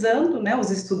 conscientizando, né, os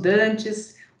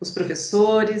estudantes, os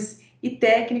professores e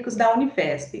técnicos da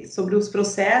UNIFESP sobre os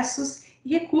processos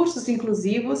e recursos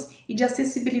inclusivos e de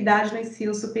acessibilidade no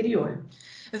ensino superior.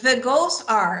 The goals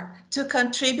are to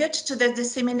contribute to the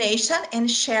dissemination and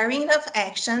sharing of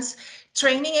actions,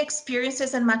 training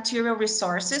experiences and material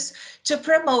resources to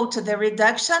promote the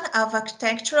reduction of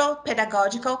architectural,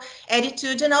 pedagogical,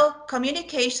 attitudinal,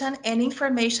 communication and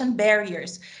information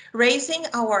barriers, raising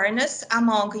awareness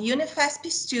among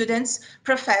UNIFESP students,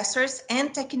 professors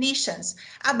and technicians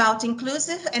about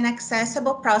inclusive and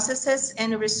accessible processes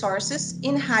and resources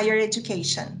in higher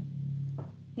education.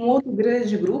 Um outro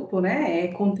grande grupo, né, é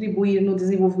contribuir no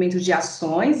desenvolvimento de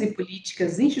ações e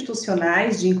políticas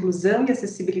institucionais de inclusão e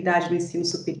acessibilidade no ensino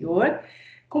superior,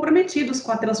 comprometidos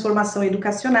com a transformação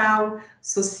educacional,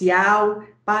 social,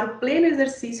 para o pleno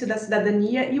exercício da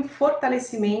cidadania e o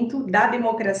fortalecimento da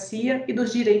democracia e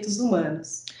dos direitos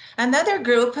humanos. Another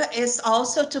group is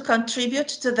also to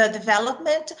contribute to the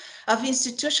development of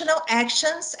institutional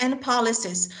actions and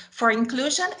policies for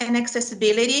inclusion and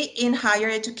accessibility in higher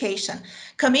education,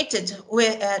 committed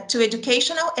to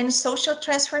educational and social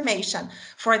transformation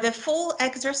for the full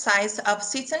exercise of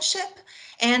citizenship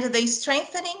and the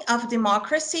strengthening of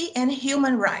democracy and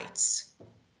human rights.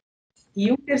 E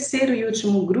um terceiro e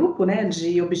último grupo, né,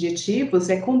 de objetivos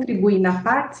é contribuir na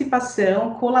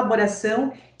participação,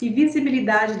 colaboração e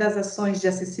visibilidade das ações de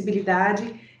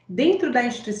acessibilidade dentro da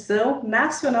instituição,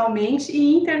 nacionalmente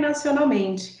e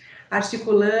internacionalmente,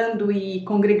 articulando e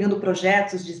congregando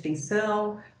projetos de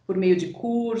extensão por meio de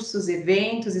cursos,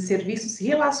 eventos e serviços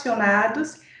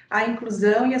relacionados à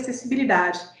inclusão e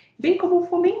acessibilidade, bem como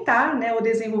fomentar, né, o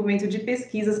desenvolvimento de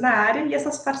pesquisas na área e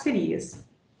essas parcerias.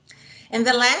 And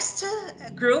the last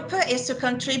group is to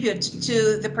contribute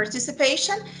to the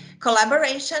participation,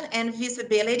 collaboration, and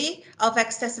visibility of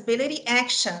accessibility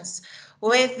actions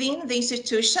within the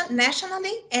institution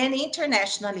nationally and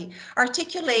internationally,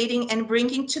 articulating and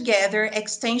bringing together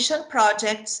extension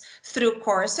projects through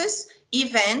courses,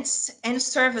 events, and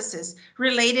services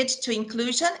related to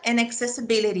inclusion and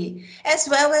accessibility, as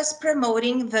well as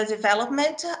promoting the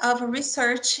development of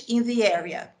research in the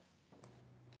area.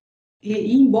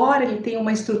 E embora ele tenha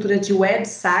uma estrutura de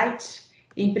website,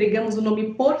 empregamos o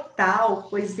nome portal,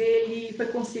 pois ele foi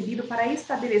concebido para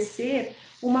estabelecer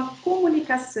uma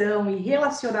comunicação e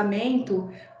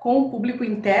relacionamento com o público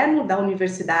interno da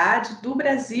universidade, do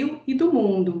Brasil e do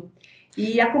mundo.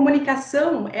 E a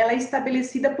comunicação, ela é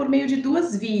estabelecida por meio de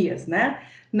 2 vias, né?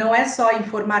 Não é só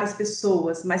informar as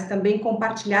pessoas, mas também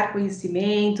compartilhar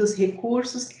conhecimentos,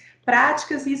 recursos,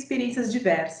 práticas e experiências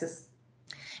diversas.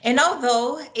 And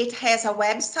although it has a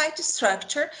website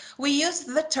structure, we use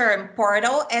the term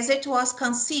portal as it was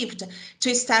conceived to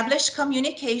establish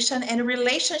communication and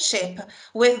relationship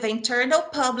with the internal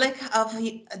public of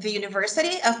the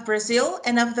University of Brazil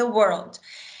and of the world.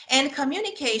 And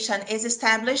communication is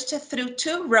established through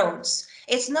two roads.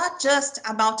 It's not just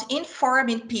about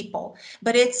informing people,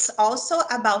 but it's also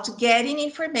about getting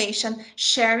information,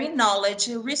 sharing knowledge,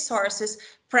 resources,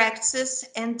 practices,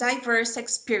 and diverse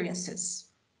experiences.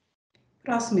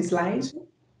 Próximo slide.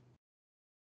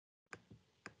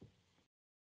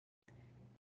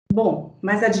 Bom,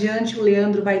 mais adiante o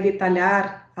Leandro vai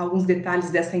detalhar alguns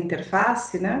detalhes dessa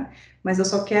interface, né? Mas eu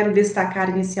só quero destacar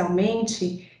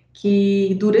inicialmente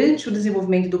que durante o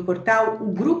desenvolvimento do portal,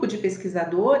 o grupo de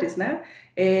pesquisadores, né,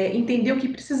 entendeu que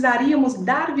precisaríamos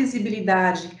dar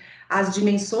visibilidade às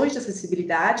dimensões de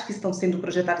acessibilidade que estão sendo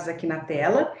projetadas aqui na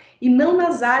tela e não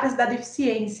nas áreas da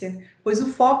deficiência, pois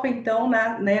o foco então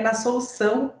na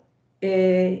solução,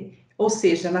 ou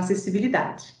seja, na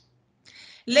acessibilidade.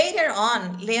 Later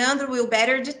on, Leandro will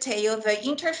better detail the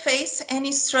interface and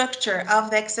structure of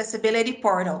the accessibility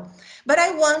portal. But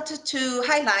I want to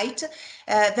highlight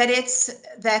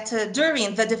that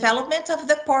during the development of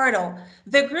the portal,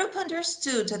 the group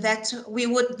understood that we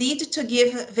would need to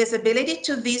give visibility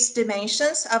to these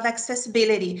dimensions of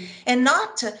accessibility and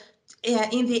not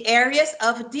in the areas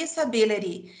of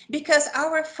disability, because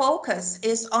our focus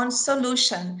is on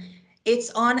solution, it's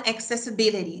on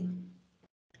accessibility.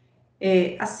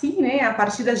 Assim, né, a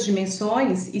partir das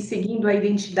dimensões e seguindo a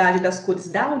identidade das cores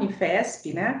da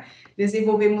Unifesp, né,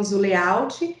 desenvolvemos o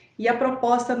layout e a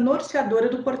proposta norteadora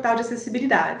do portal de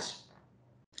acessibilidade.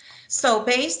 So,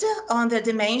 based on the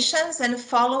dimensions and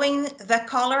following the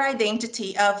color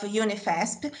identity of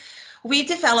UNIFESP, we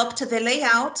developed the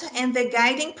layout and the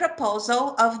guiding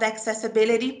proposal of the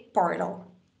accessibility portal.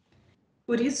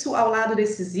 Por isso, ao lado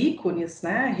desses ícones,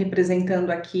 né,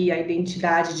 representando aqui a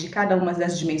identidade de cada uma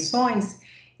das dimensões,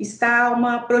 está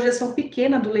uma projeção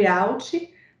pequena do layout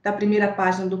da primeira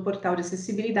página do portal de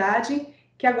acessibilidade,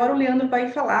 que agora o Leandro vai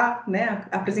falar, né,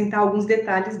 apresentar alguns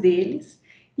detalhes deles.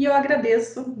 E eu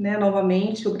agradeço, né,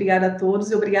 novamente, obrigada a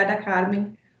todos e obrigada a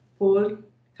Carmen por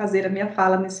fazer a minha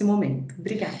fala nesse momento.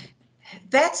 Obrigada.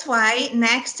 That's why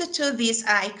next to these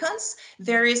icons,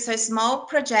 there is a small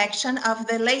projection of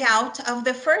the layout of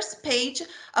the first page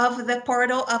of the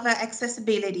portal of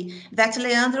accessibility that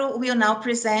Leandro will now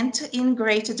present in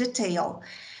great detail.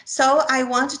 So I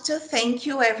want to thank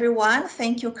you, everyone.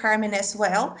 Thank you, Carmen, as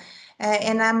well.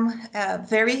 And I'm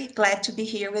very glad to be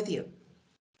here with you.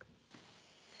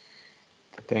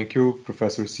 Thank you,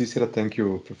 Professor Cicera. Thank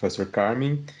you, Professor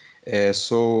Carmen.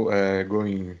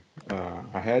 Going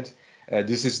ahead,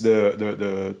 this is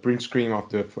the print screen of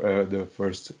the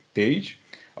first page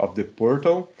of the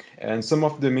portal, and some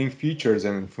of the main features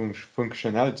and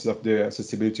functionalities of the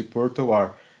accessibility portal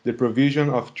are the provision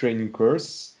of training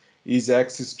courses, easy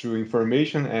access to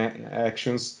information and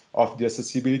actions of the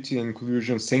accessibility and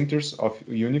inclusion centers of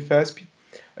UNIFESP,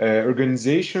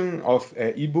 organization of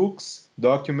ebooks,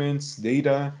 documents,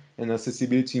 data, and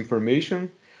accessibility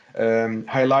information,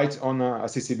 highlight on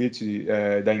accessibility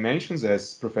dimensions,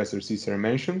 as Professor Cicera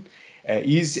mentioned,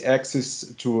 easy access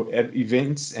to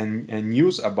events and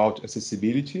news about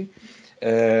accessibility,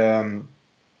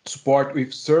 support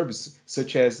with service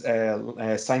such as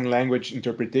sign language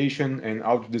interpretation and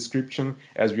audio description,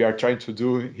 as we are trying to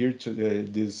do here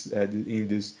in this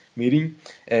meeting,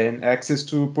 and access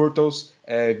to portals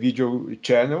video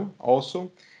channel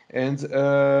also. And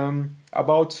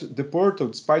about the portal,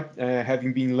 despite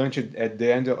having been launched at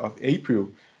the end of April,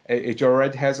 it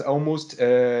already has almost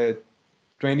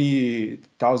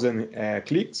 20,000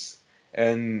 clicks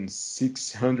and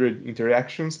 600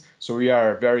 interactions. So we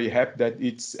are very happy that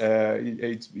it's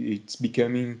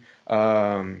becoming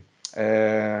a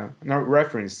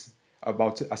reference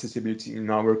about accessibility in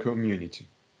our community.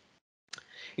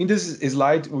 In this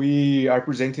slide, we are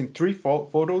presenting 3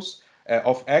 photos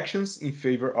of actions in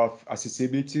favor of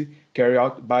accessibility carried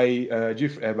out by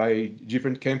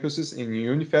different campuses in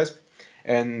UNIFESP.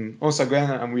 And once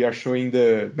again, we are showing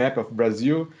the map of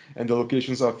Brazil and the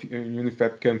locations of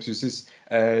UNIFESP campuses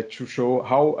to show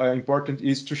how important it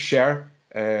is to share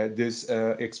this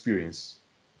experience.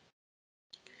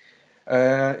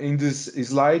 In this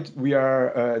slide,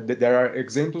 there are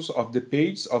examples of the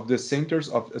pages of the centers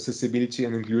of accessibility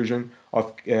and inclusion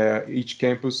of each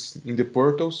campus in the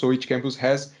portal. So each campus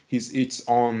has its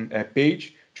own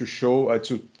page to show,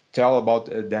 to tell about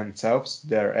themselves,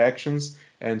 their actions,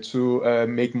 and to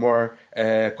make more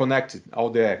connected all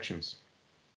the actions.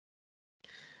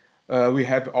 We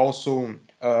have also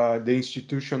the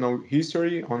institutional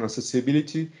history on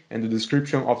accessibility and the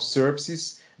description of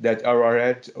services that are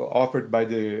already offered by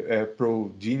the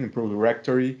Pro-Dean and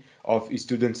Pro-Rectory of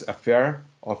Students Affairs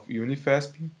of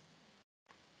UNIFESP.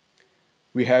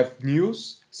 We have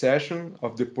news session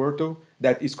of the portal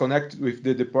that is connected with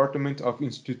the Department of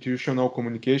Institutional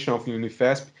Communication of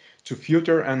UNIFESP to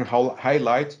filter and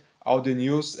highlight all the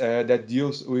news that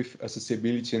deals with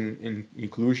accessibility and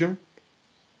inclusion.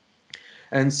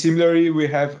 And similarly, we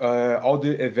have all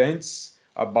the events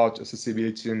about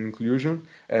accessibility and inclusion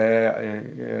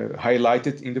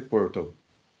highlighted in the portal.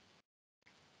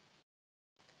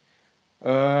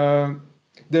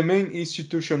 The main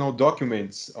institutional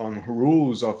documents on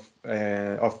rules of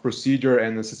procedure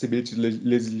and accessibility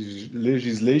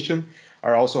legislation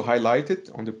are also highlighted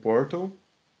on the portal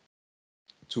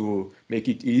to make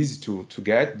it easy to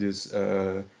get these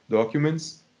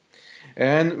documents.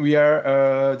 And we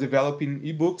are developing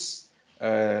ebooks.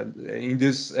 In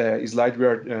this slide, we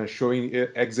are showing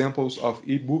examples of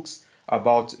ebooks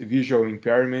about visual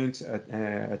impairment,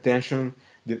 attention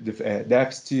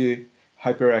deficit,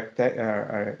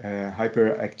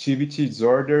 hyperactivity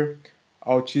disorder,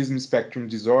 autism spectrum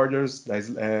disorders,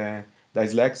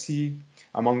 dyslexia,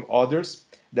 among others.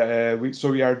 So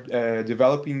we are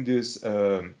developing these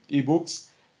ebooks,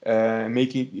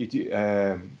 making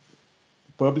it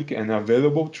public and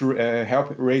available to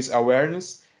help raise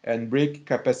awareness and break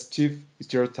capacitive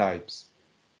stereotypes.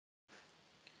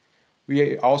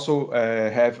 We also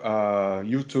have a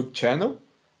YouTube channel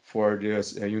for the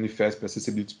UNIFESP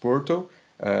Accessibility Portal,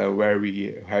 where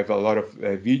we have a lot of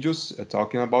videos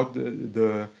talking about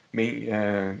the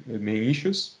main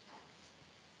issues.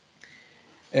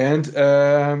 And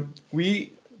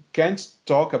we can't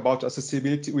talk about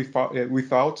accessibility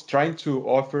without trying to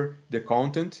offer the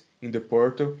content in the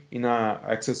portal in an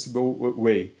accessible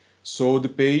way. So the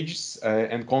pages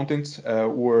and content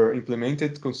were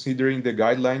implemented considering the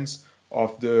guidelines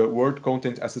of the World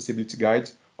Content Accessibility Guide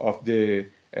of the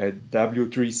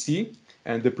W3C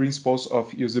and the principles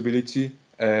of usability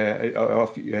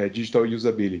of digital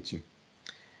usability.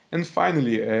 And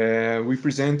finally, we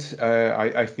present,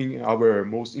 I think, our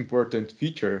most important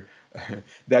feature,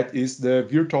 that is the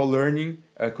virtual learning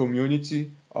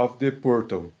community of the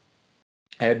portal.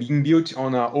 Being built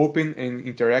on an open and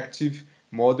interactive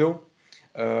model,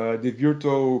 the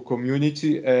virtual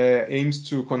community aims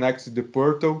to connect the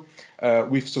portal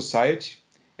with society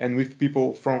and with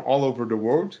people from all over the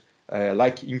world,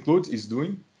 like Include is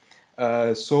doing,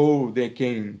 so they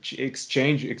can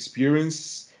exchange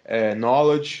experience,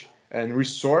 knowledge, and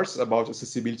resource about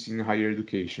accessibility in higher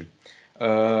education.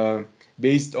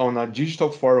 Based on a digital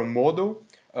forum model,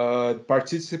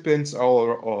 participants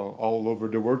all over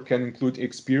the world can include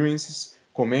experiences,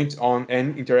 comment on,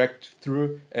 and interact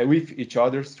with each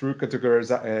other through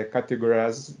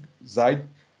categorized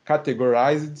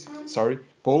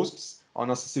posts on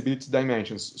accessibility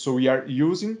dimensions. So we are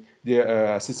using the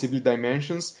accessibility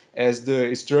dimensions as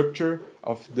the structure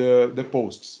of the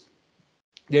posts.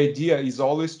 The idea is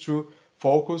always to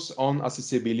focus on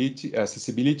accessibility as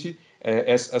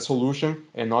a solution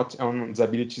and not on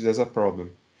disabilities as a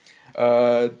problem.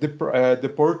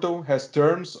 The portal has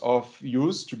terms of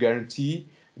use to guarantee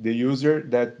the user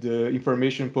that the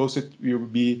information posted will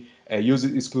be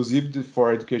used exclusively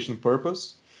for education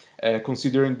purpose,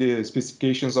 considering the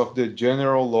specifications of the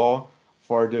general law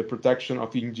for the protection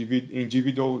of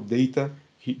individual data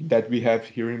that we have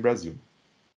here in Brazil.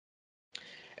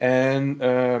 And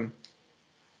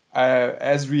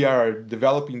as we are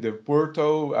developing the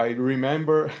portal, I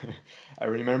remembered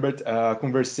a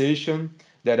conversation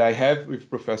that I have with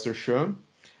Professor Sean.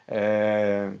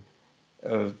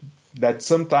 That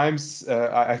sometimes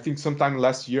I think sometime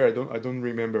last year, I don't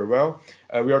remember well.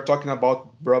 We are talking about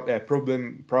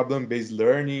problem-based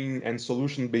learning and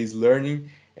solution-based learning,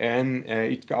 and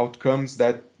it outcomes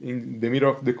that in the middle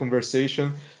of the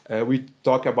conversation we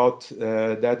talk about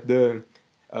that the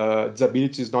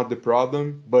disability is not the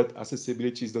problem, but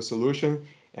accessibility is the solution,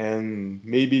 and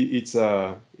maybe it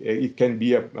can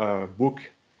be a book,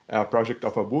 a project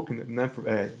of a book.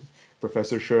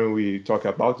 Professor Sherman, we talk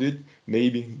about it.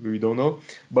 Maybe we don't know,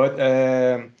 but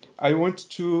I want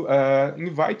to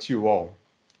invite you all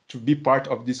to be part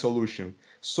of the solution.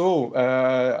 So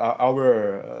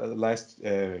our last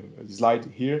slide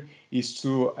here is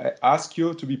to ask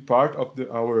you to be part of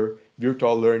our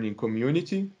virtual learning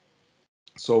community.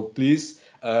 So please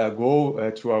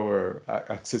go to our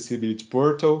accessibility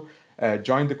portal,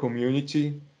 join the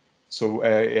community. So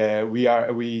we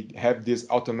have this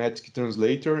automatic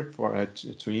translator for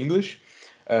to English.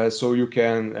 So you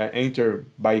can enter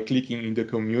by clicking in the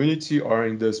community or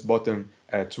in this button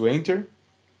to enter.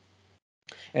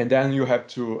 And then you have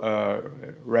to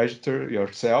register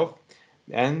yourself,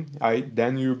 and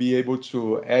then you'll be able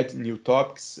to add new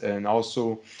topics, and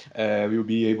also you'll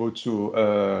be able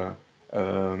to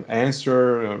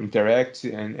answer, interact,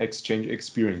 and exchange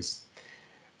experience.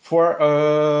 For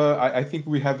I think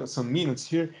we have some minutes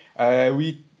here.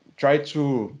 We try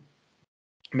to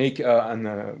make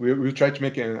we'll try to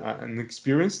make an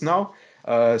experience now.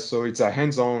 So it's a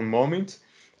hands-on moment.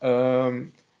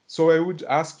 So I would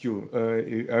ask you,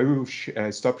 I will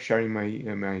stop sharing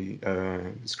my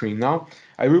screen now.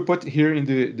 I will put here in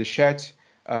the chat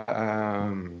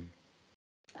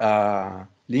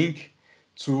link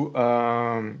to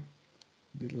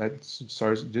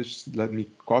sorry, just let me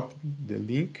copy the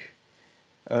link.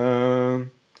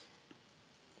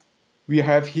 We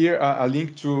have here a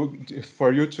link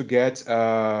for you to get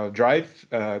Drive,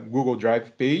 Google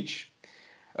Drive page.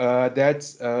 We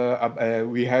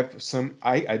have some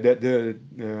the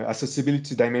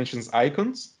accessibility dimensions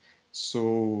icons.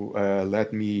 So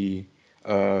let me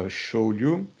show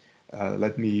you.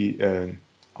 Let me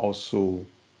also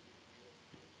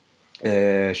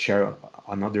share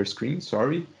another screen.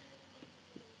 Sorry.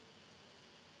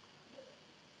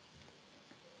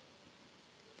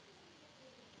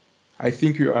 I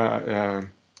think you are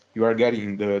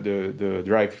getting the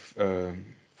Drive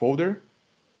folder.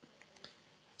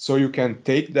 So you can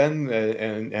take them,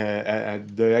 and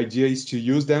the idea is to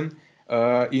use them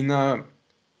in a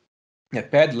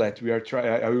Padlet.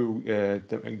 I will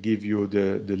give you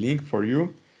the link for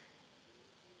you.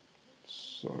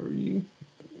 Sorry.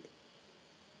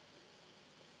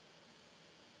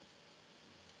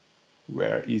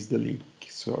 Where is the link?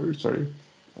 Sorry.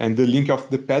 And the link of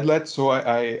the Padlet. So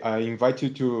I invite you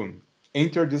to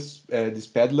enter this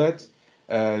Padlet.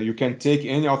 You can take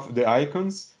any of the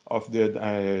icons of the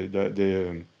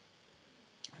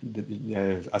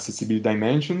accessibility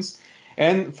dimensions,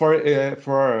 and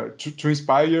to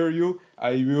inspire you,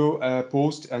 I will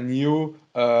post a new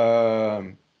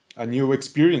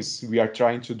experience we are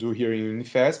trying to do here in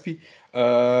UNIFESP.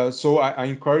 So I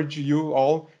encourage you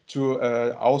all to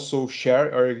also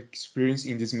share our experience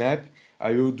in this map.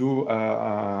 I will do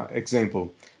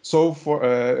example. So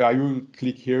I will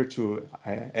click here to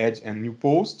add a new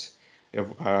post.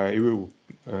 I will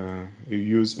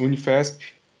use UNIFESP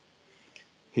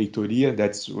Reitoria,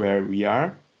 that's where we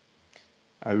are.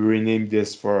 I will rename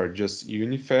this for just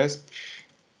UNIFESP.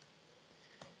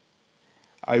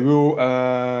 I will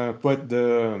put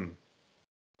the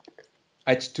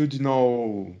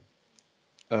attitudinal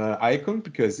icon,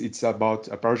 because it's about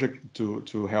a project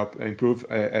to help improve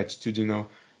attitudinal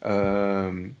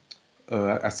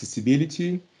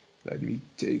accessibility. Let me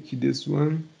take this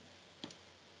one.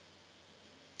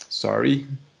 Sorry.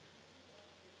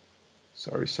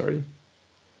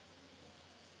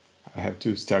 I have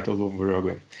to start all over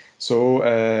again. So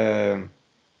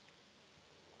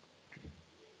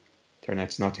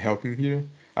internet's not helping here.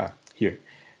 Here.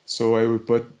 So I will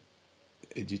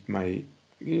edit my.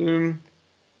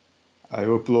 I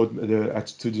will upload the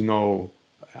attitudinal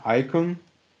icon.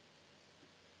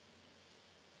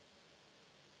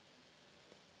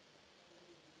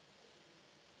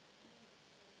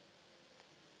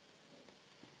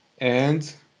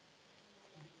 And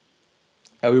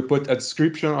I will put a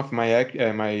description of my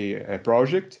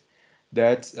project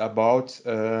that's about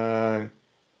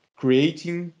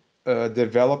creating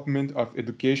development of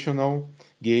educational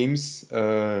games,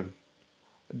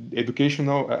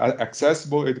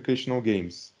 accessible educational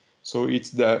games. So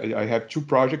I have two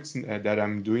projects that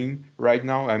I'm doing right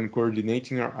now. I'm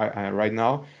coordinating right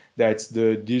now. That's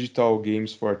the digital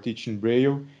games for teaching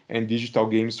Braille and digital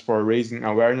games for raising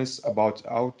awareness about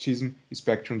autism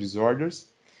spectrum disorders.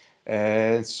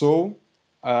 So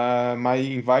my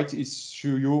invite is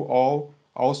to you all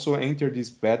also enter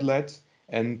this Padlet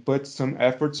and put some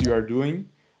efforts you are doing,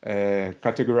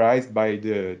 categorized by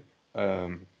the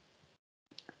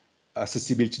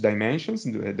accessibility dimensions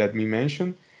that we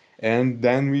mentioned, and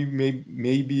then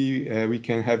maybe we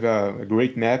can have a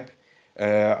great map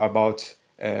about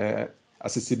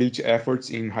accessibility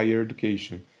efforts in higher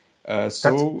education.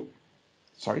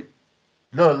 Sorry.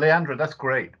 No, Leandro, that's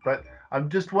great. But I'm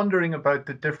just wondering about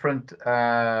the different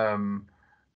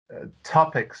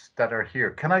topics that are here.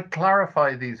 Can I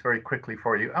clarify these very quickly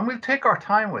for you? And we'll take our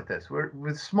time with this. We're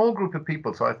with a small group of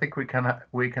people, so I think we can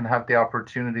have the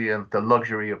opportunity of the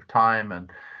luxury of time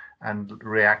and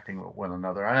reacting with one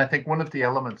another. And I think one of the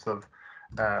elements of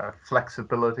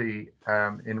flexibility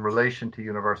in relation to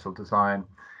universal design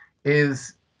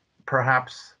is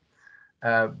perhaps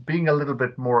being a little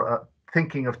bit more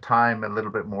thinking of time a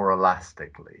little bit more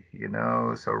elastically, you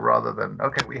know. So rather than,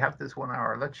 okay, we have this 1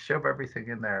 hour, let's shove everything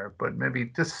in there, but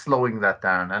maybe just slowing that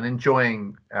down and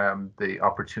enjoying the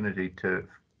opportunity to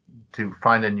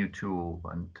find a new tool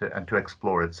and to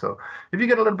explore it. So if you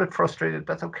get a little bit frustrated,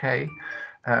 that's okay.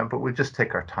 But we'll just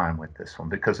take our time with this one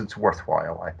because it's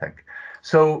worthwhile, I think.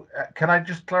 So can I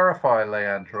just clarify,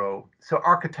 Leandro? So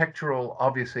architectural,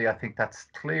 obviously, I think that's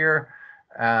clear.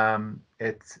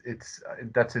 It's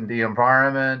that's in the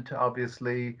environment,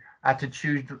 obviously.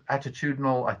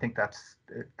 Attitudinal, I think that's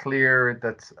clear.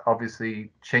 That's obviously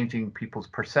changing people's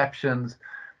perceptions.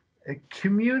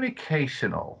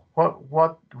 Communicational,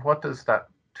 what does that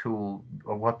tool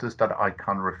or what does that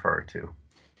icon refer to?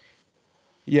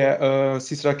 Yeah,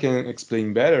 Cicera can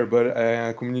explain better, but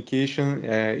communication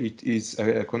it is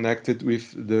connected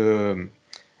with the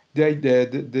need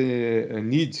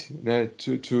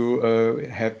to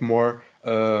have more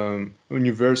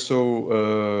universal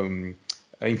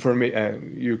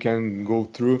information. You can go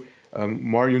through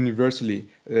more universally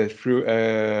through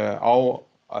all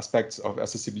aspects of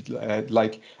accessibility,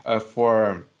 like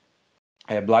for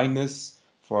blindness,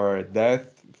 for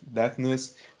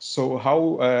deafness. So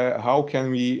how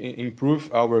can we improve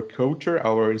our culture,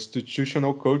 our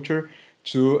institutional culture,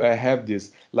 to have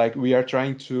this? Like we are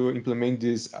trying to implement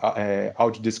this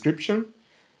audio description.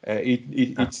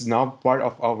 It's now part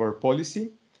of our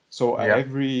policy. So Yeah.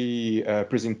 every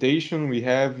presentation we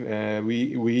have,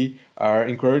 we are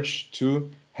encouraged to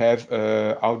have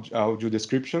audio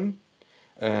description,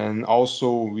 and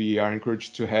also we are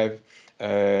encouraged to have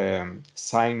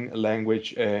sign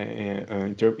language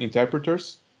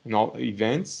interpreters in all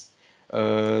events.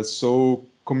 So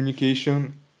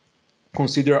communication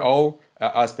consider all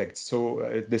aspects. So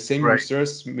the same Right.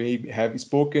 research may have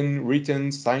spoken,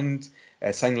 written, signed,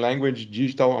 sign language,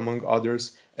 digital, among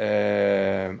others,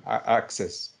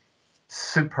 access.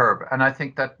 Superb. And I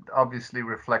think that obviously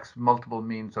reflects multiple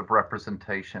means of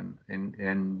representation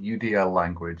in UDL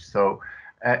language. So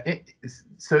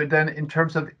so then in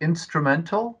terms of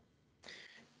instrumental,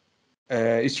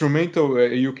 instrumental,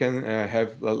 you can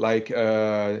have like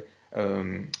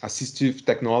assistive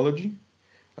technology.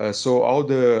 So all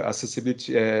the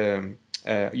accessibility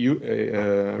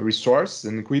resource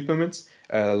and equipments,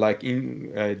 like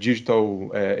in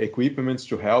digital equipments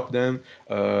to help them,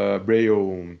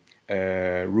 braille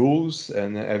rules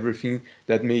and everything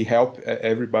that may help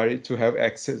everybody to have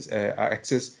access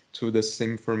to the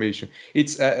same information.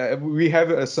 It's we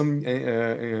have some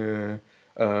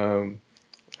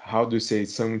how do you say,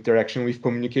 some interaction with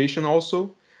communication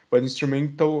also, but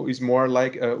instrumental is more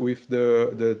like with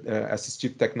the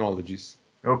assistive technologies.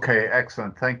 okay,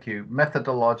 excellent. Thank you.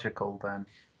 Methodological then.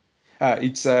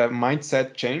 It's a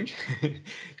mindset change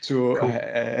to Cool.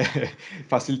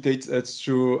 facilitate us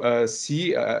to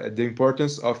see the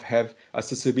importance of have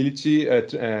accessibility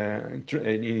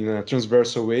in a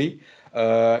transversal way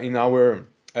in our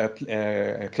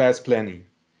class planning.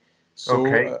 So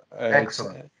Okay, it's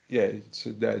excellent. yeah, it's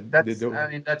I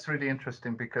mean, that's really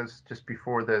interesting because just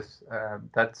before this,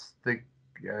 that's uh,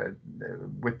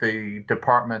 with the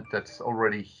department that's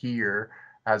already here,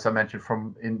 as I mentioned,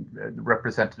 from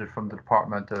representative from the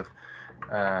Department of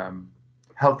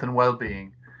Health and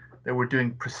Wellbeing. They were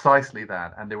doing precisely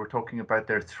that, and they were talking about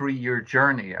their 3-year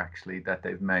journey actually that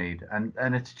they've made, and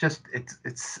it's just it's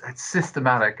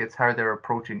systematic. It's how they're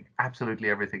approaching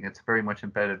absolutely everything. It's very much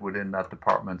embedded within that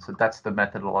department. So that's the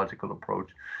methodological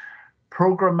approach.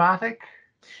 Programmatic.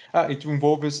 It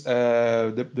involves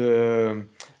the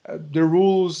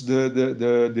rules,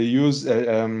 the use,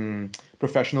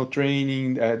 professional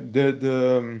training,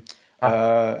 the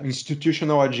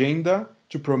institutional agenda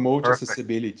to promote Perfect.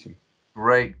 accessibility.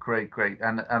 Great, great, great.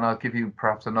 And I'll give you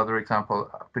perhaps another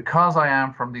example. Because I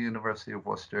am from the University of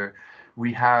Worcester,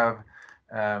 we have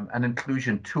an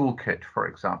inclusion toolkit, for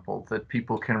example, that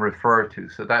people can refer to.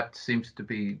 So that seems to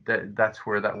be that's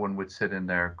where that one would sit in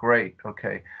there. Great.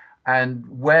 Okay. And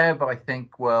web, I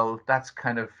think, well, that's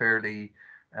kind of fairly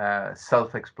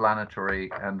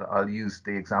self-explanatory, and I'll use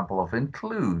the example of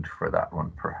include for that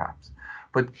one, perhaps.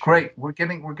 But Sure. great, we're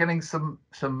getting some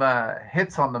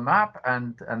hits on the map,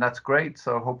 and that's great.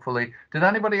 So hopefully, did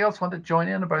anybody else want to join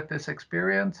in about this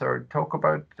experience or talk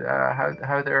about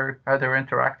how they're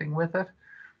interacting with it?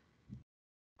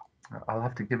 I'll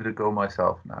have to give it a go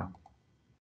myself now.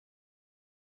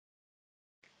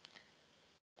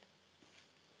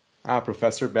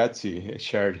 Professor Betsy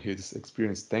shared his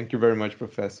experience. Thank you very much,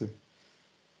 Professor.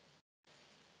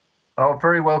 Oh,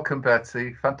 very welcome,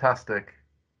 Betsy. Fantastic.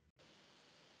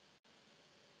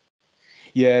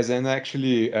 Yes, and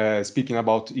actually, speaking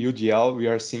about UDL, we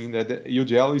are seeing that the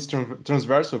UDL is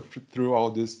transversal through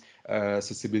all these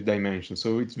accessibility dimension.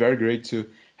 So it's very great to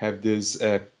have this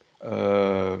to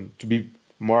be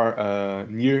more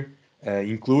near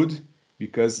include,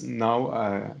 because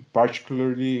now,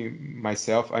 particularly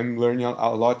myself, I'm learning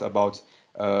a lot about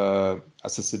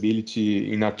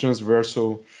accessibility in a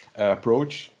transversal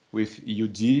approach with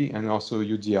UD and also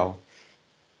UDL.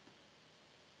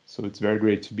 So it's very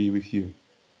great to be with you.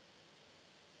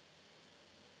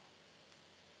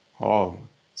 Oh,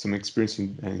 some experience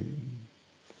in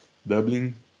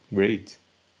Dublin, great.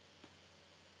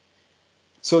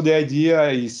 So the idea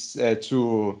is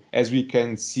to, as we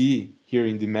can see here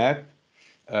in the map,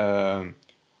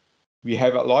 we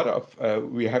have a lot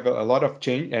of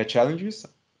challenges,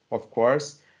 of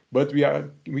course, but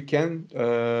we can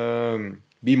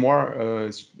be more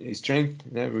strength.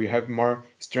 We have more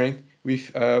strength.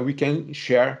 We can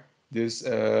share this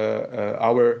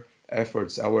our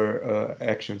efforts, our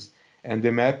actions, and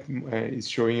the map is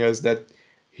showing us that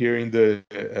here in the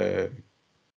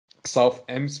South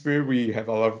Hemisphere we have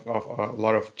a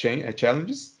lot of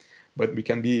challenges, but we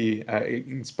can be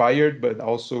inspired, but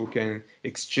also can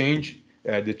exchange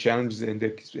the challenges and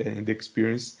the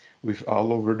experience with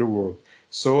all over the world.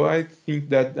 So I think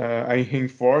that I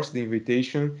reinforce the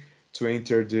invitation to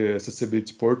enter the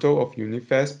accessibility portal of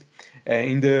UNIFESP.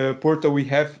 In the portal we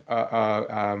have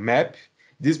a map.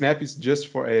 This map is just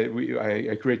for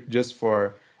I create just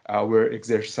for our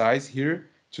exercise here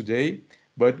today,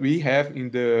 but we have in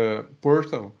the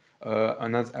portal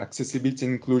an accessibility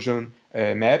and inclusion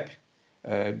map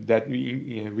that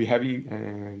we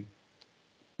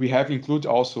have included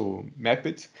also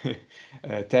mapped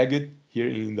tagged here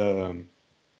in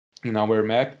our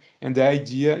map, and the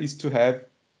idea is to have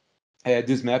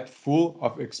this map full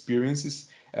of experiences,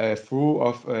 full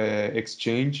of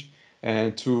exchange,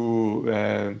 and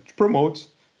to promote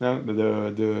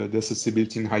the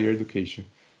accessibility in higher education.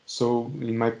 So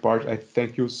in my part, I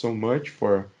thank you so much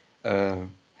for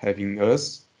having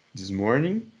us this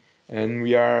morning, and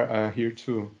we are here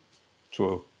to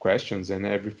questions and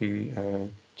everything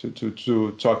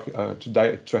to talk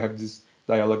to have this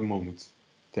dialogue moment.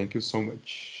 Thank you so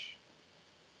much.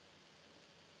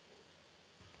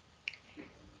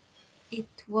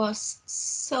 It was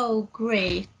so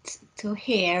great to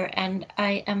hear, and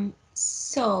I am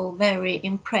so very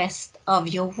impressed of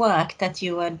your work that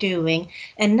you are doing.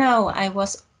 And now I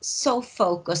was so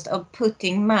focused on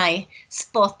putting my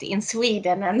spot in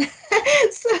Sweden, and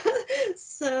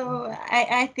so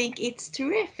I think it's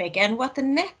terrific. And what a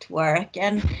network,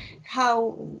 and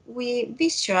how we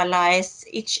visualize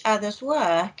each other's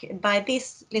work by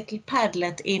this little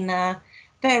Padlet in a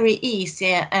very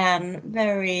easy and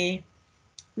very,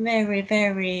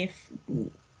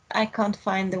 I can't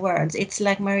find the words. It's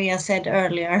like Maria said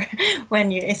earlier, when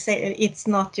you say it's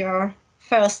not your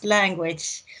first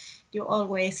language, you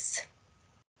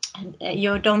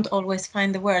don't always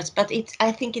find the words, but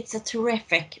I think it's a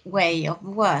terrific way of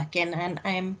working, and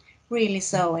I'm really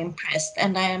so impressed,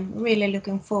 and I am really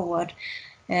looking forward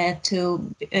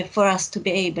for us to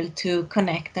be able to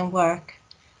connect and work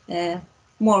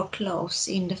more close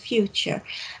in the future.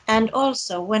 And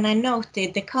also, when I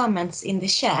noted the comments in the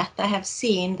chat, I have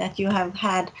seen that you have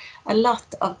had a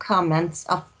lot of comments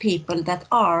of people that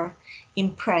are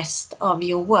impressed of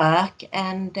your work,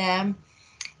 and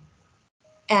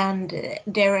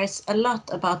there is a lot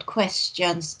about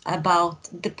questions about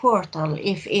the portal,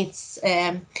 if it's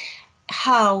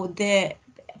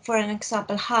for an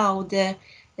example, how the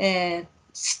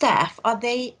staff, are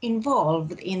they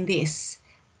involved in this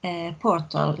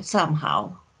portal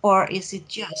somehow, or is it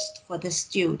just for the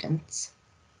students?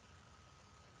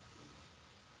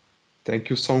 Thank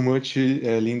you so much,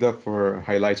 Linda, for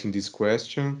highlighting this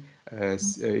question.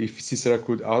 If Cicera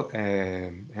could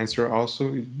answer also,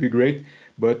 it'd be great.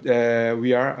 But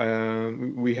we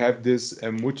have this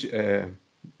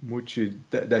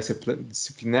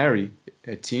multidisciplinary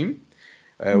team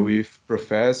with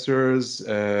professors,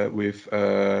 with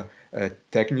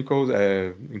technical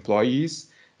employees,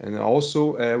 and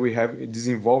also we have this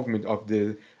involvement of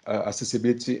the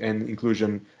accessibility and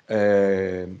inclusion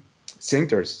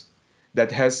centers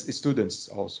that has students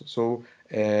also. So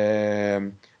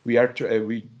we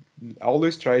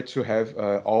always try to have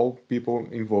all people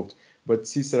involved. But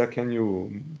Cicera, can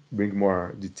you bring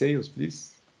more details,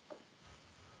 please?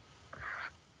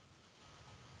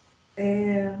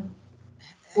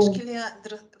 Acho que,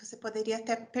 Leandro, você poderia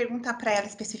até perguntar para ela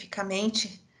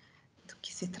especificamente do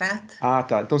que se trata. Ah,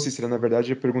 tá. Então, Cicera, na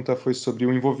verdade, a pergunta foi sobre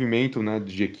o envolvimento, né,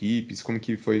 de equipes, como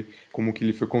que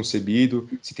ele foi concebido,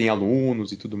 se tem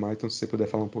alunos e tudo mais. Então, se você puder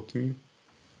falar um pouquinho.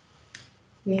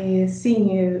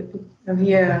 Sim, eu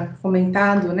havia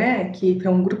comentado, né, que é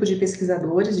um grupo de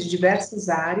pesquisadores de diversas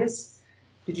áreas,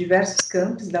 de diversos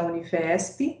campos da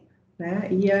Unifesp, né,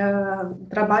 e o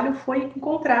trabalho foi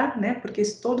encontrar, né, porque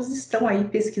todos estão aí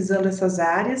pesquisando essas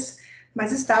áreas,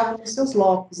 mas estavam nos seus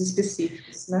locos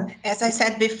específicos, né. As I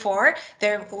said before,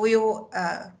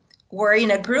 were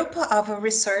in a group of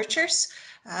researchers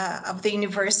of the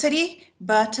university,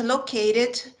 but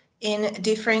located in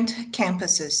different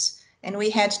campuses. And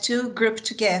we had to group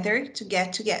together to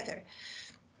get together.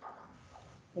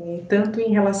 Tanto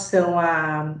em relação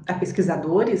a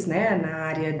pesquisadores, né, na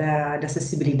área da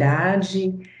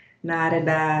acessibilidade, na área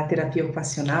da terapia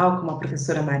ocupacional, como a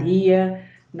professora Maria,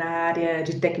 na área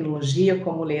de tecnologia,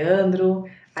 como o Leandro,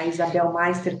 a Isabel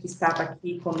Meister, que estava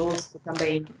aqui conosco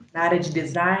também, na área de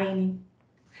design.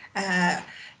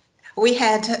 We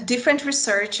had different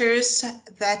researchers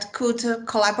that could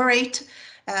collaborate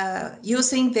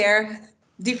using their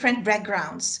different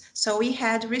backgrounds. So we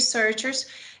had researchers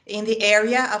in the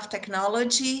area of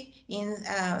technology, in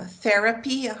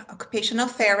therapy, occupational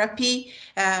therapy,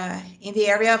 in the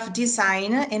area of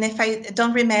design. And if I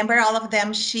don't remember all of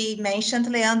them she mentioned,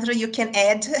 Leandro, you can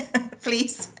add,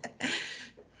 please.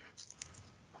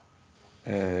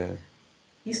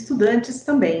 Estudantes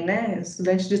também, né?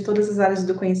 Estudantes de todas as áreas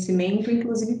do conhecimento,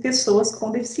 inclusive pessoas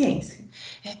com deficiência.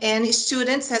 And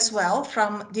students as well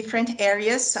from different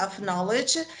areas of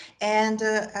knowledge and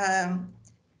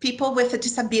people with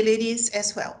disabilities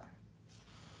as well.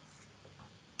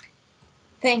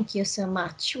 Thank you so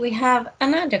much. We have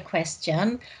another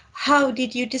question. How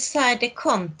did you decide the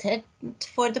content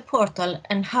for the portal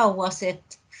and how was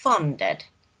it funded?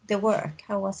 The work,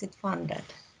 how was it funded?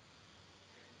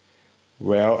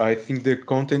 Well, I think the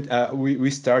content, we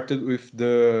started with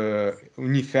the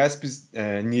UNIFESP's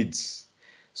needs.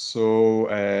 So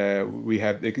we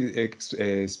have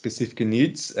specific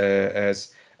needs,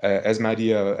 as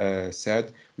Maria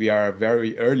said, we are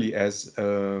very early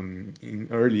in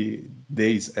early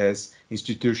days as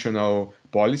institutional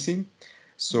policy.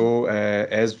 So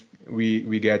as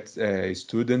we get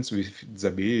students with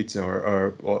disabilities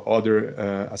or other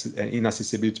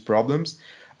inaccessibility problems,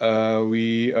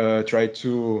 we try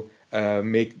to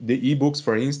make the ebooks,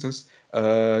 for instance,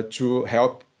 to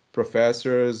help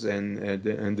professors and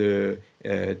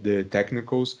the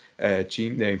technicals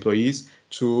team, the employees,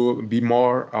 to be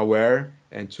more aware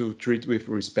and to treat with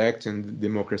respect and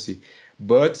democracy.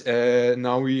 But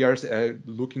now we are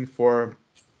looking for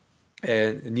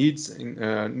needs,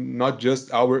 not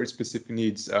just our specific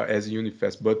needs as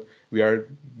UNIFESP, but we are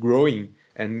growing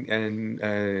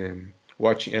and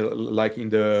watching, like in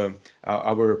the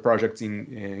our project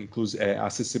includes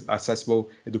accessible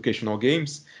educational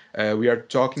games. We are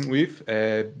talking with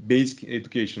basic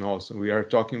education also. We are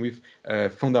talking with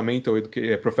fundamental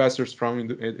professors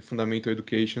from fundamental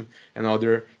education and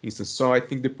other instances. So I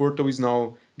think the portal is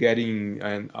now getting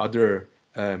other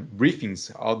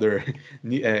briefings, other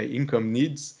income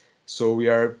needs. So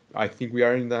I think we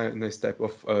are in a step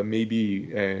of maybe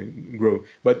grow.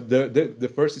 But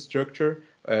the first structure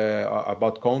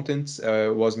about contents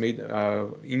was made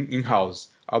in-house,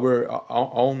 our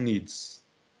own needs.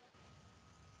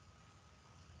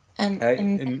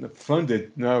 And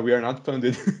funded? No, we are not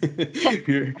funded.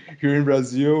 here in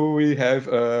Brazil, we have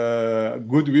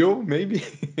goodwill, maybe,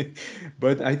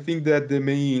 but I think that the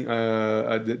main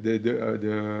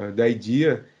the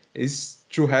idea is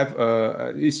to have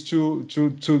is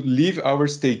to leave our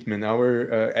statement,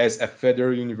 our as a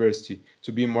federal university,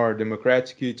 to be more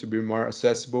democratic, to be more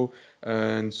accessible.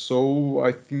 And so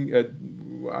I think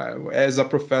as a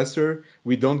professor,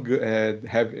 we don't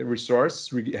have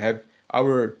resources. We have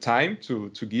our time to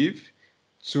give,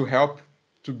 to help,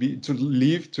 to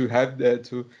live, to have that,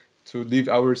 to leave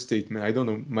our statement. I don't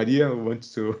know, Maria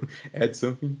wants to add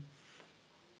something?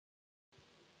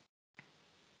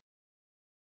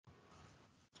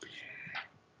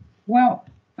 Well,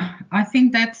 I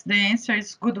think that the answer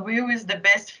is goodwill is the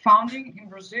best funding in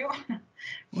Brazil.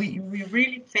 we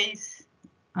really face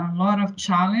a lot of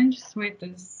challenges with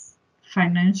this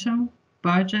financial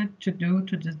budget to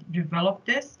develop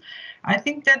this. I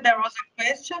think that there was a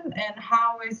question, and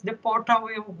how is the portal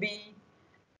will be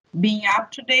being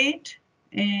up to date,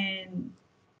 and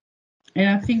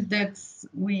I think that's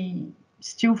we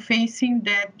still facing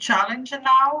that challenge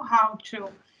now, how to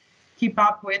keep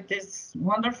up with this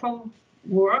wonderful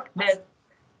work that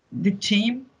the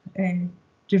team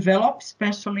developed,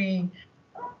 especially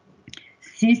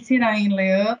Cícera and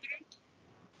Leandro.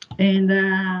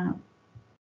 And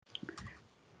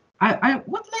I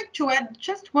would like to add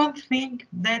just one thing,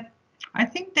 that I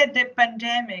think that the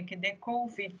pandemic, the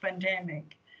COVID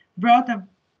pandemic, brought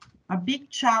a a big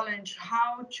challenge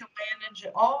how to manage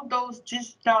all those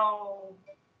digital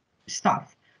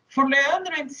stuff. For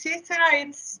Leandro and Cicera,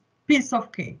 it's piece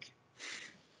of cake.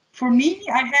 For me,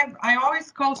 I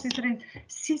always call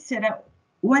Cicera,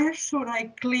 where should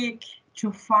I click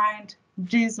to find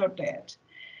this or that?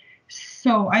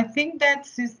 So I think that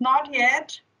is not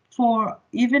yet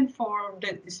even for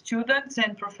the students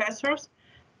and professors.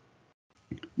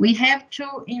 We have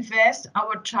to invest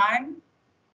our time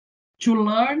to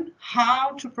learn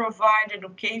how to provide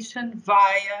education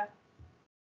via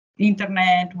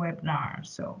internet webinar.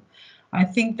 So I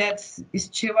think that's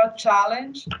still a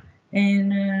challenge.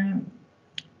 And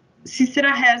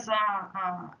Cicera has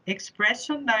a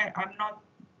expression that I'm not,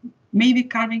 maybe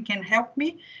Carmen can help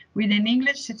me with in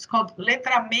English. It's called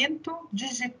letramento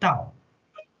digital.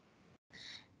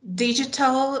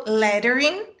 Digital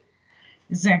lettering.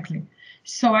 Exactly.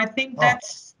 So I think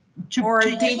that's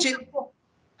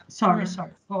Sorry,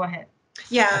 go ahead.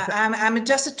 Yeah, I'm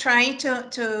just trying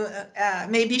to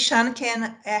maybe Sean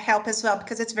can help as well,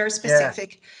 because it's very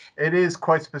specific. Yeah, it is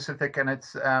quite specific, and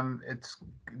it's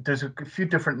there's a few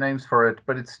different names for it,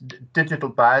 but it's digital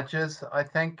badges, I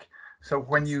think. So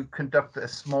when you conduct a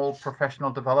small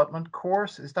professional development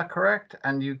course, is that correct?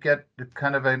 And you get the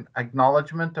kind of an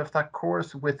acknowledgement of that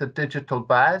course with a digital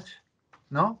badge,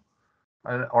 no?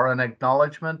 Or an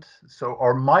acknowledgement, so,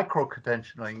 or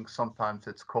micro-credentialing, sometimes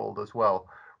it's called as well,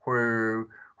 where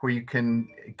you can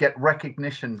get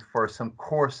recognition for some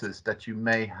courses that you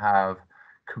may have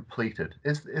completed.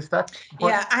 Is that what?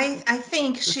 Yeah, I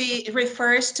think she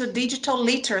refers to digital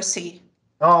literacy.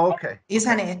 Oh, okay.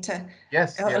 Isn't it?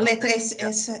 Yes.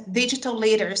 It's digital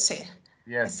literacy.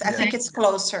 Yes. I think it's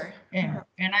closer. Yeah,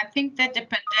 and I think that the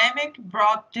pandemic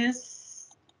brought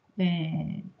this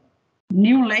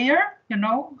new layer,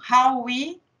 how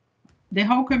we, the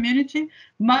whole community,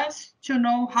 must to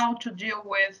know how to deal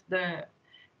with the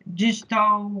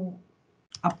digital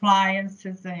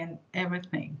appliances and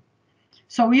everything.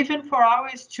 So even for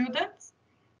our students,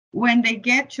 when they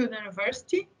get to the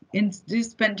university in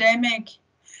this pandemic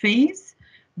phase,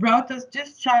 brought us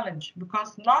this challenge,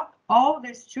 because not all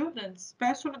the students,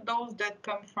 especially those that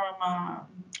come from a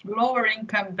lower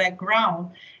income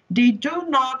background, they do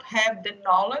not have the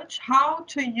knowledge how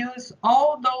to use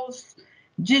all those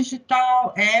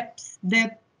digital apps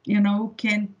that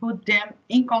can put them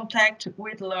in contact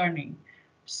with learning.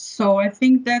 So I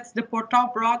think that the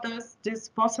portal brought us this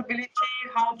possibility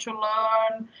how to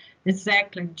learn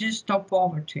exactly digital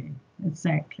poverty,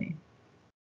 exactly.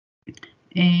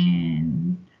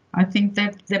 And I think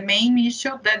that the main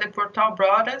issue that the portal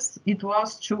brought us, it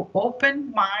was to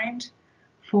open mind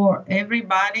for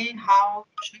everybody how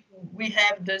we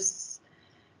have this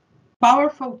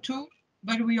powerful tool,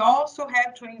 but we also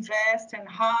have to invest in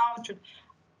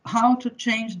how to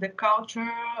change the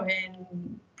culture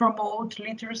and promote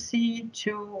literacy,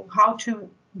 to how to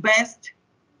best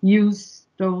use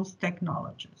those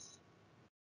technologies.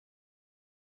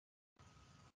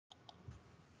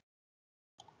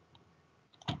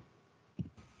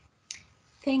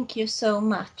 Thank you so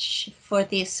much for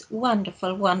this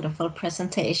wonderful, wonderful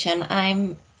presentation.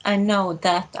 I know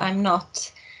that I'm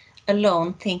not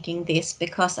alone thinking this,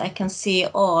 because I can see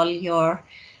all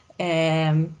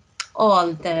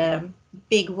the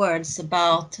big words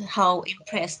about how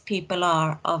impressed people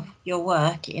are of your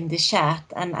work in the chat,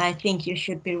 and I think you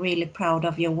should be really proud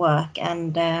of your work.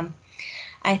 And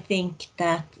I think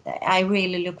that I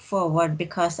really look forward,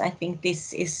 because I think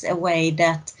this is a way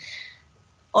that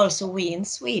also we in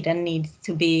Sweden need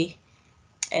to be.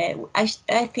 I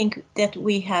think that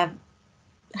we have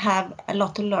a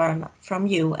lot to learn from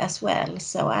you as well.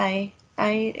 So I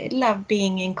love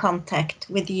being in contact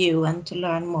with you and to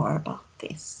learn more about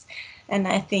this. And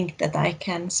I think that I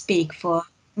can speak for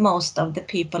most of the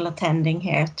people attending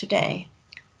here today.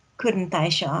 Couldn't I,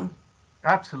 Sean?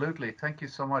 Absolutely. Thank you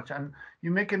so much. And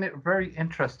you make a very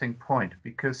interesting point,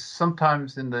 because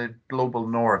sometimes in the global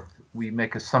north, we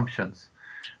make assumptions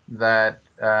that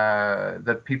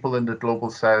that people in the global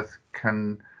south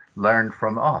can learn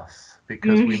from us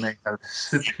because we may have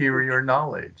superior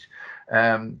knowledge.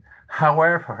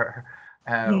 However,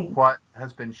 what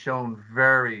has been shown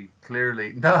very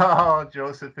clearly, no,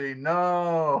 Josephine,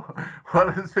 no,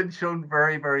 what has been shown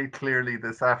very, very clearly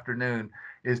this afternoon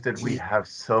is that we have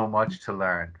so much to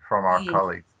learn from our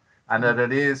colleagues, and that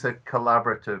it is a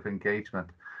collaborative engagement.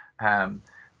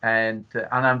 And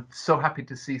I'm so happy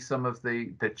to see some of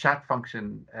the chat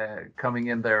function coming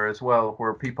in there as well,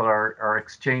 where people are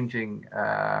exchanging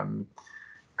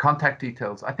contact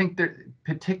details. I think that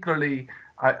particularly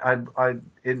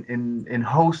in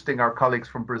hosting our colleagues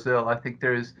from Brazil, I think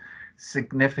there's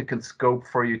significant scope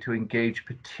for you to engage,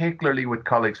 particularly with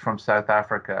colleagues from South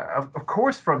Africa, of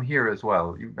course from here as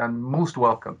well, and most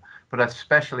welcome, but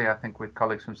especially I think with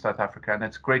colleagues from South Africa. And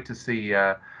it's great to see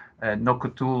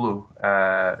Nokutulu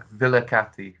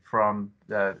Vilakati from,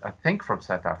 I think from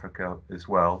South Africa as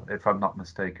well, if I'm not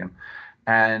mistaken.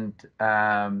 And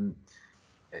I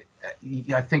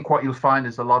think what you'll find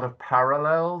is a lot of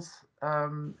parallels,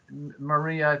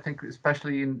 Maria, I think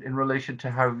especially in relation to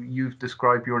how you've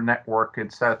described your network in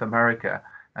South America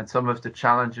and some of the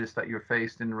challenges that you're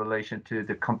faced in relation to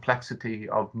the complexity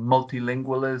of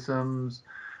multilingualisms,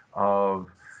 of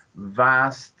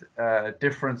vast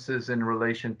differences in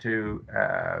relation to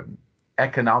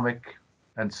economic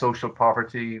and social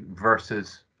poverty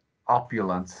versus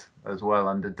opulence as well,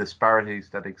 and the disparities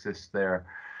that exist there.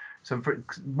 So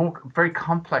very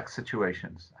complex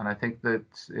situations, and I think that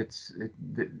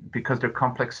because they're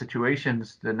complex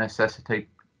situations, they necessitate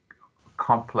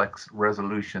complex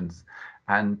resolutions,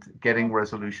 and getting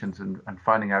resolutions and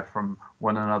finding out from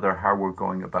one another how we're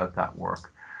going about that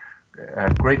work.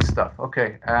 Great stuff.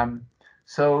 Okay.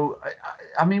 So,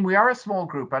 I mean, we are a small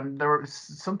group, and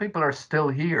some people are still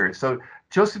here. So,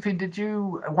 Josephine, did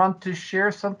you want to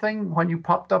share something when you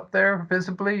popped up there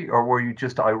visibly, or were you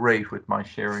just irate with my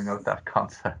sharing of that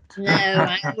concept? No,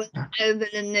 I was over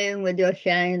the moon with your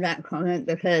sharing that comment,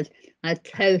 because I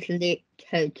totally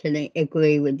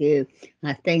agree with you.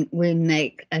 I think we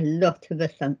make a lot of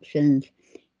assumptions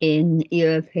in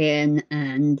European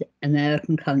and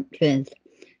American countries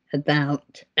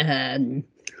about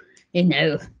you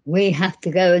know, we have to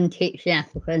go and teach the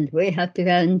Africans, we have to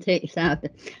go and teach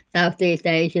Southeast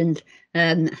Asians.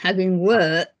 Having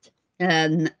worked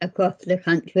across the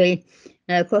country,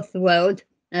 across the world,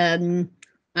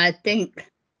 I think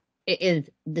it is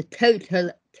the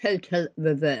total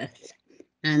reverse.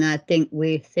 And I think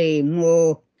we see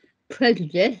more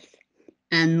prejudice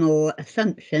and more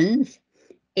assumptions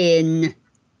in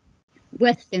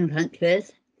Western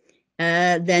countries.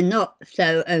 They're not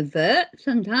so overt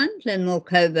sometimes, they're more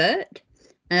covert.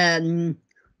 But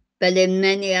in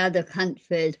many other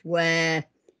countries where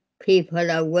people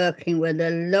are working with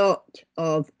a lot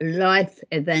of life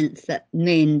events that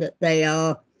mean that they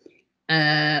are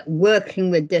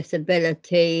working with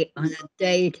disability on a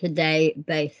day-to-day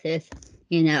basis,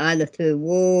 you know, either through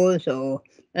wars or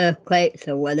earthquakes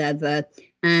or whatever,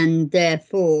 and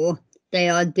therefore they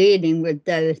are dealing with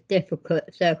those difficult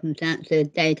circumstances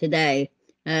day to day,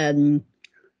 and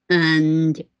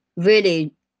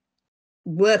really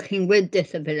working with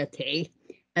disability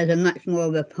as a much more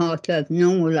of a part of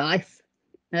normal life,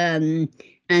 and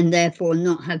therefore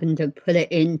not having to put it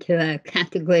into a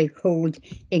category called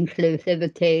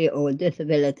inclusivity or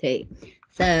disability.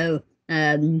 So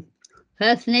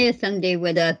personally, as somebody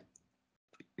with a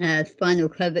spinal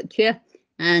curvature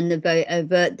and a very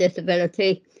overt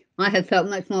disability, I have felt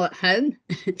much more at home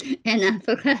in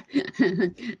Africa.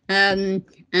 And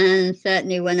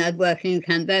certainly when I was working in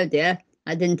Cambodia,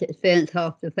 I didn't experience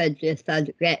half the prejudice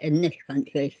I'd get in this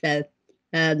country. So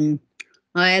I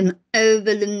am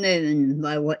over the moon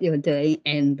by what you're doing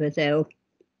in Brazil,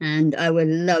 and I would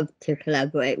love to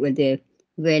collaborate with you.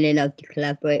 Really love to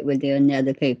collaborate with you and the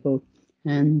other people.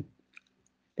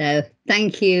 So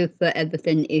thank you for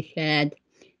everything that you shared,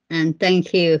 and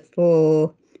thank you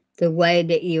for the way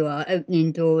that you are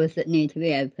opening doors that need to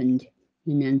be opened,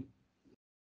 you know.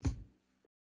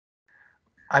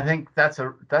 I think that's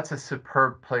a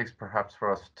superb place perhaps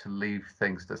for us to leave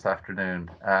things this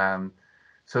afternoon.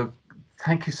 So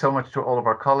thank you so much to all of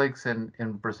our colleagues in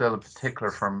Brazil in particular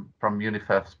from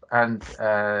UNIFESP, and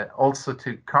also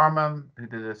to Carmen, who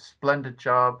did a splendid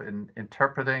job in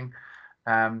interpreting,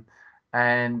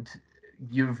 and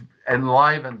you've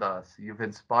enlivened us, you've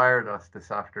inspired us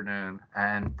this afternoon,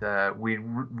 and we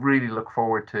really look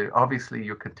forward to obviously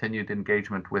your continued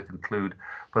engagement with Include,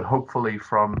 but hopefully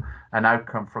from an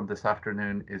outcome from this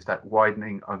afternoon is that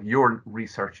widening of your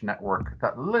research network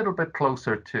that little bit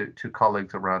closer to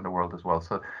colleagues around the world as well.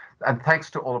 So, and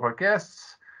thanks to all of our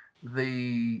guests,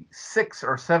 the 6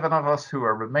 or 7 of us who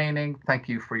are remaining, thank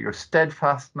you for your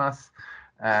steadfastness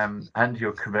and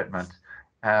your commitment.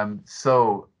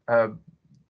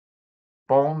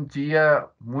 Bom dia,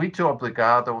 muito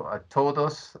obrigado a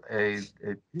todos e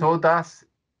todas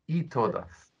e todas.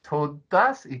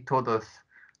 Todas e todos.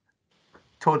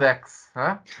 Todex.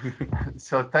 Huh?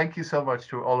 So thank you so much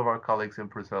to all of our colleagues in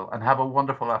Brazil, and have a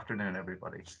wonderful afternoon,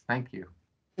 everybody. Thank you.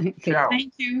 Thank you. Ciao.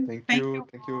 Thank you.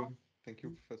 Thank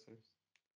you, Professor.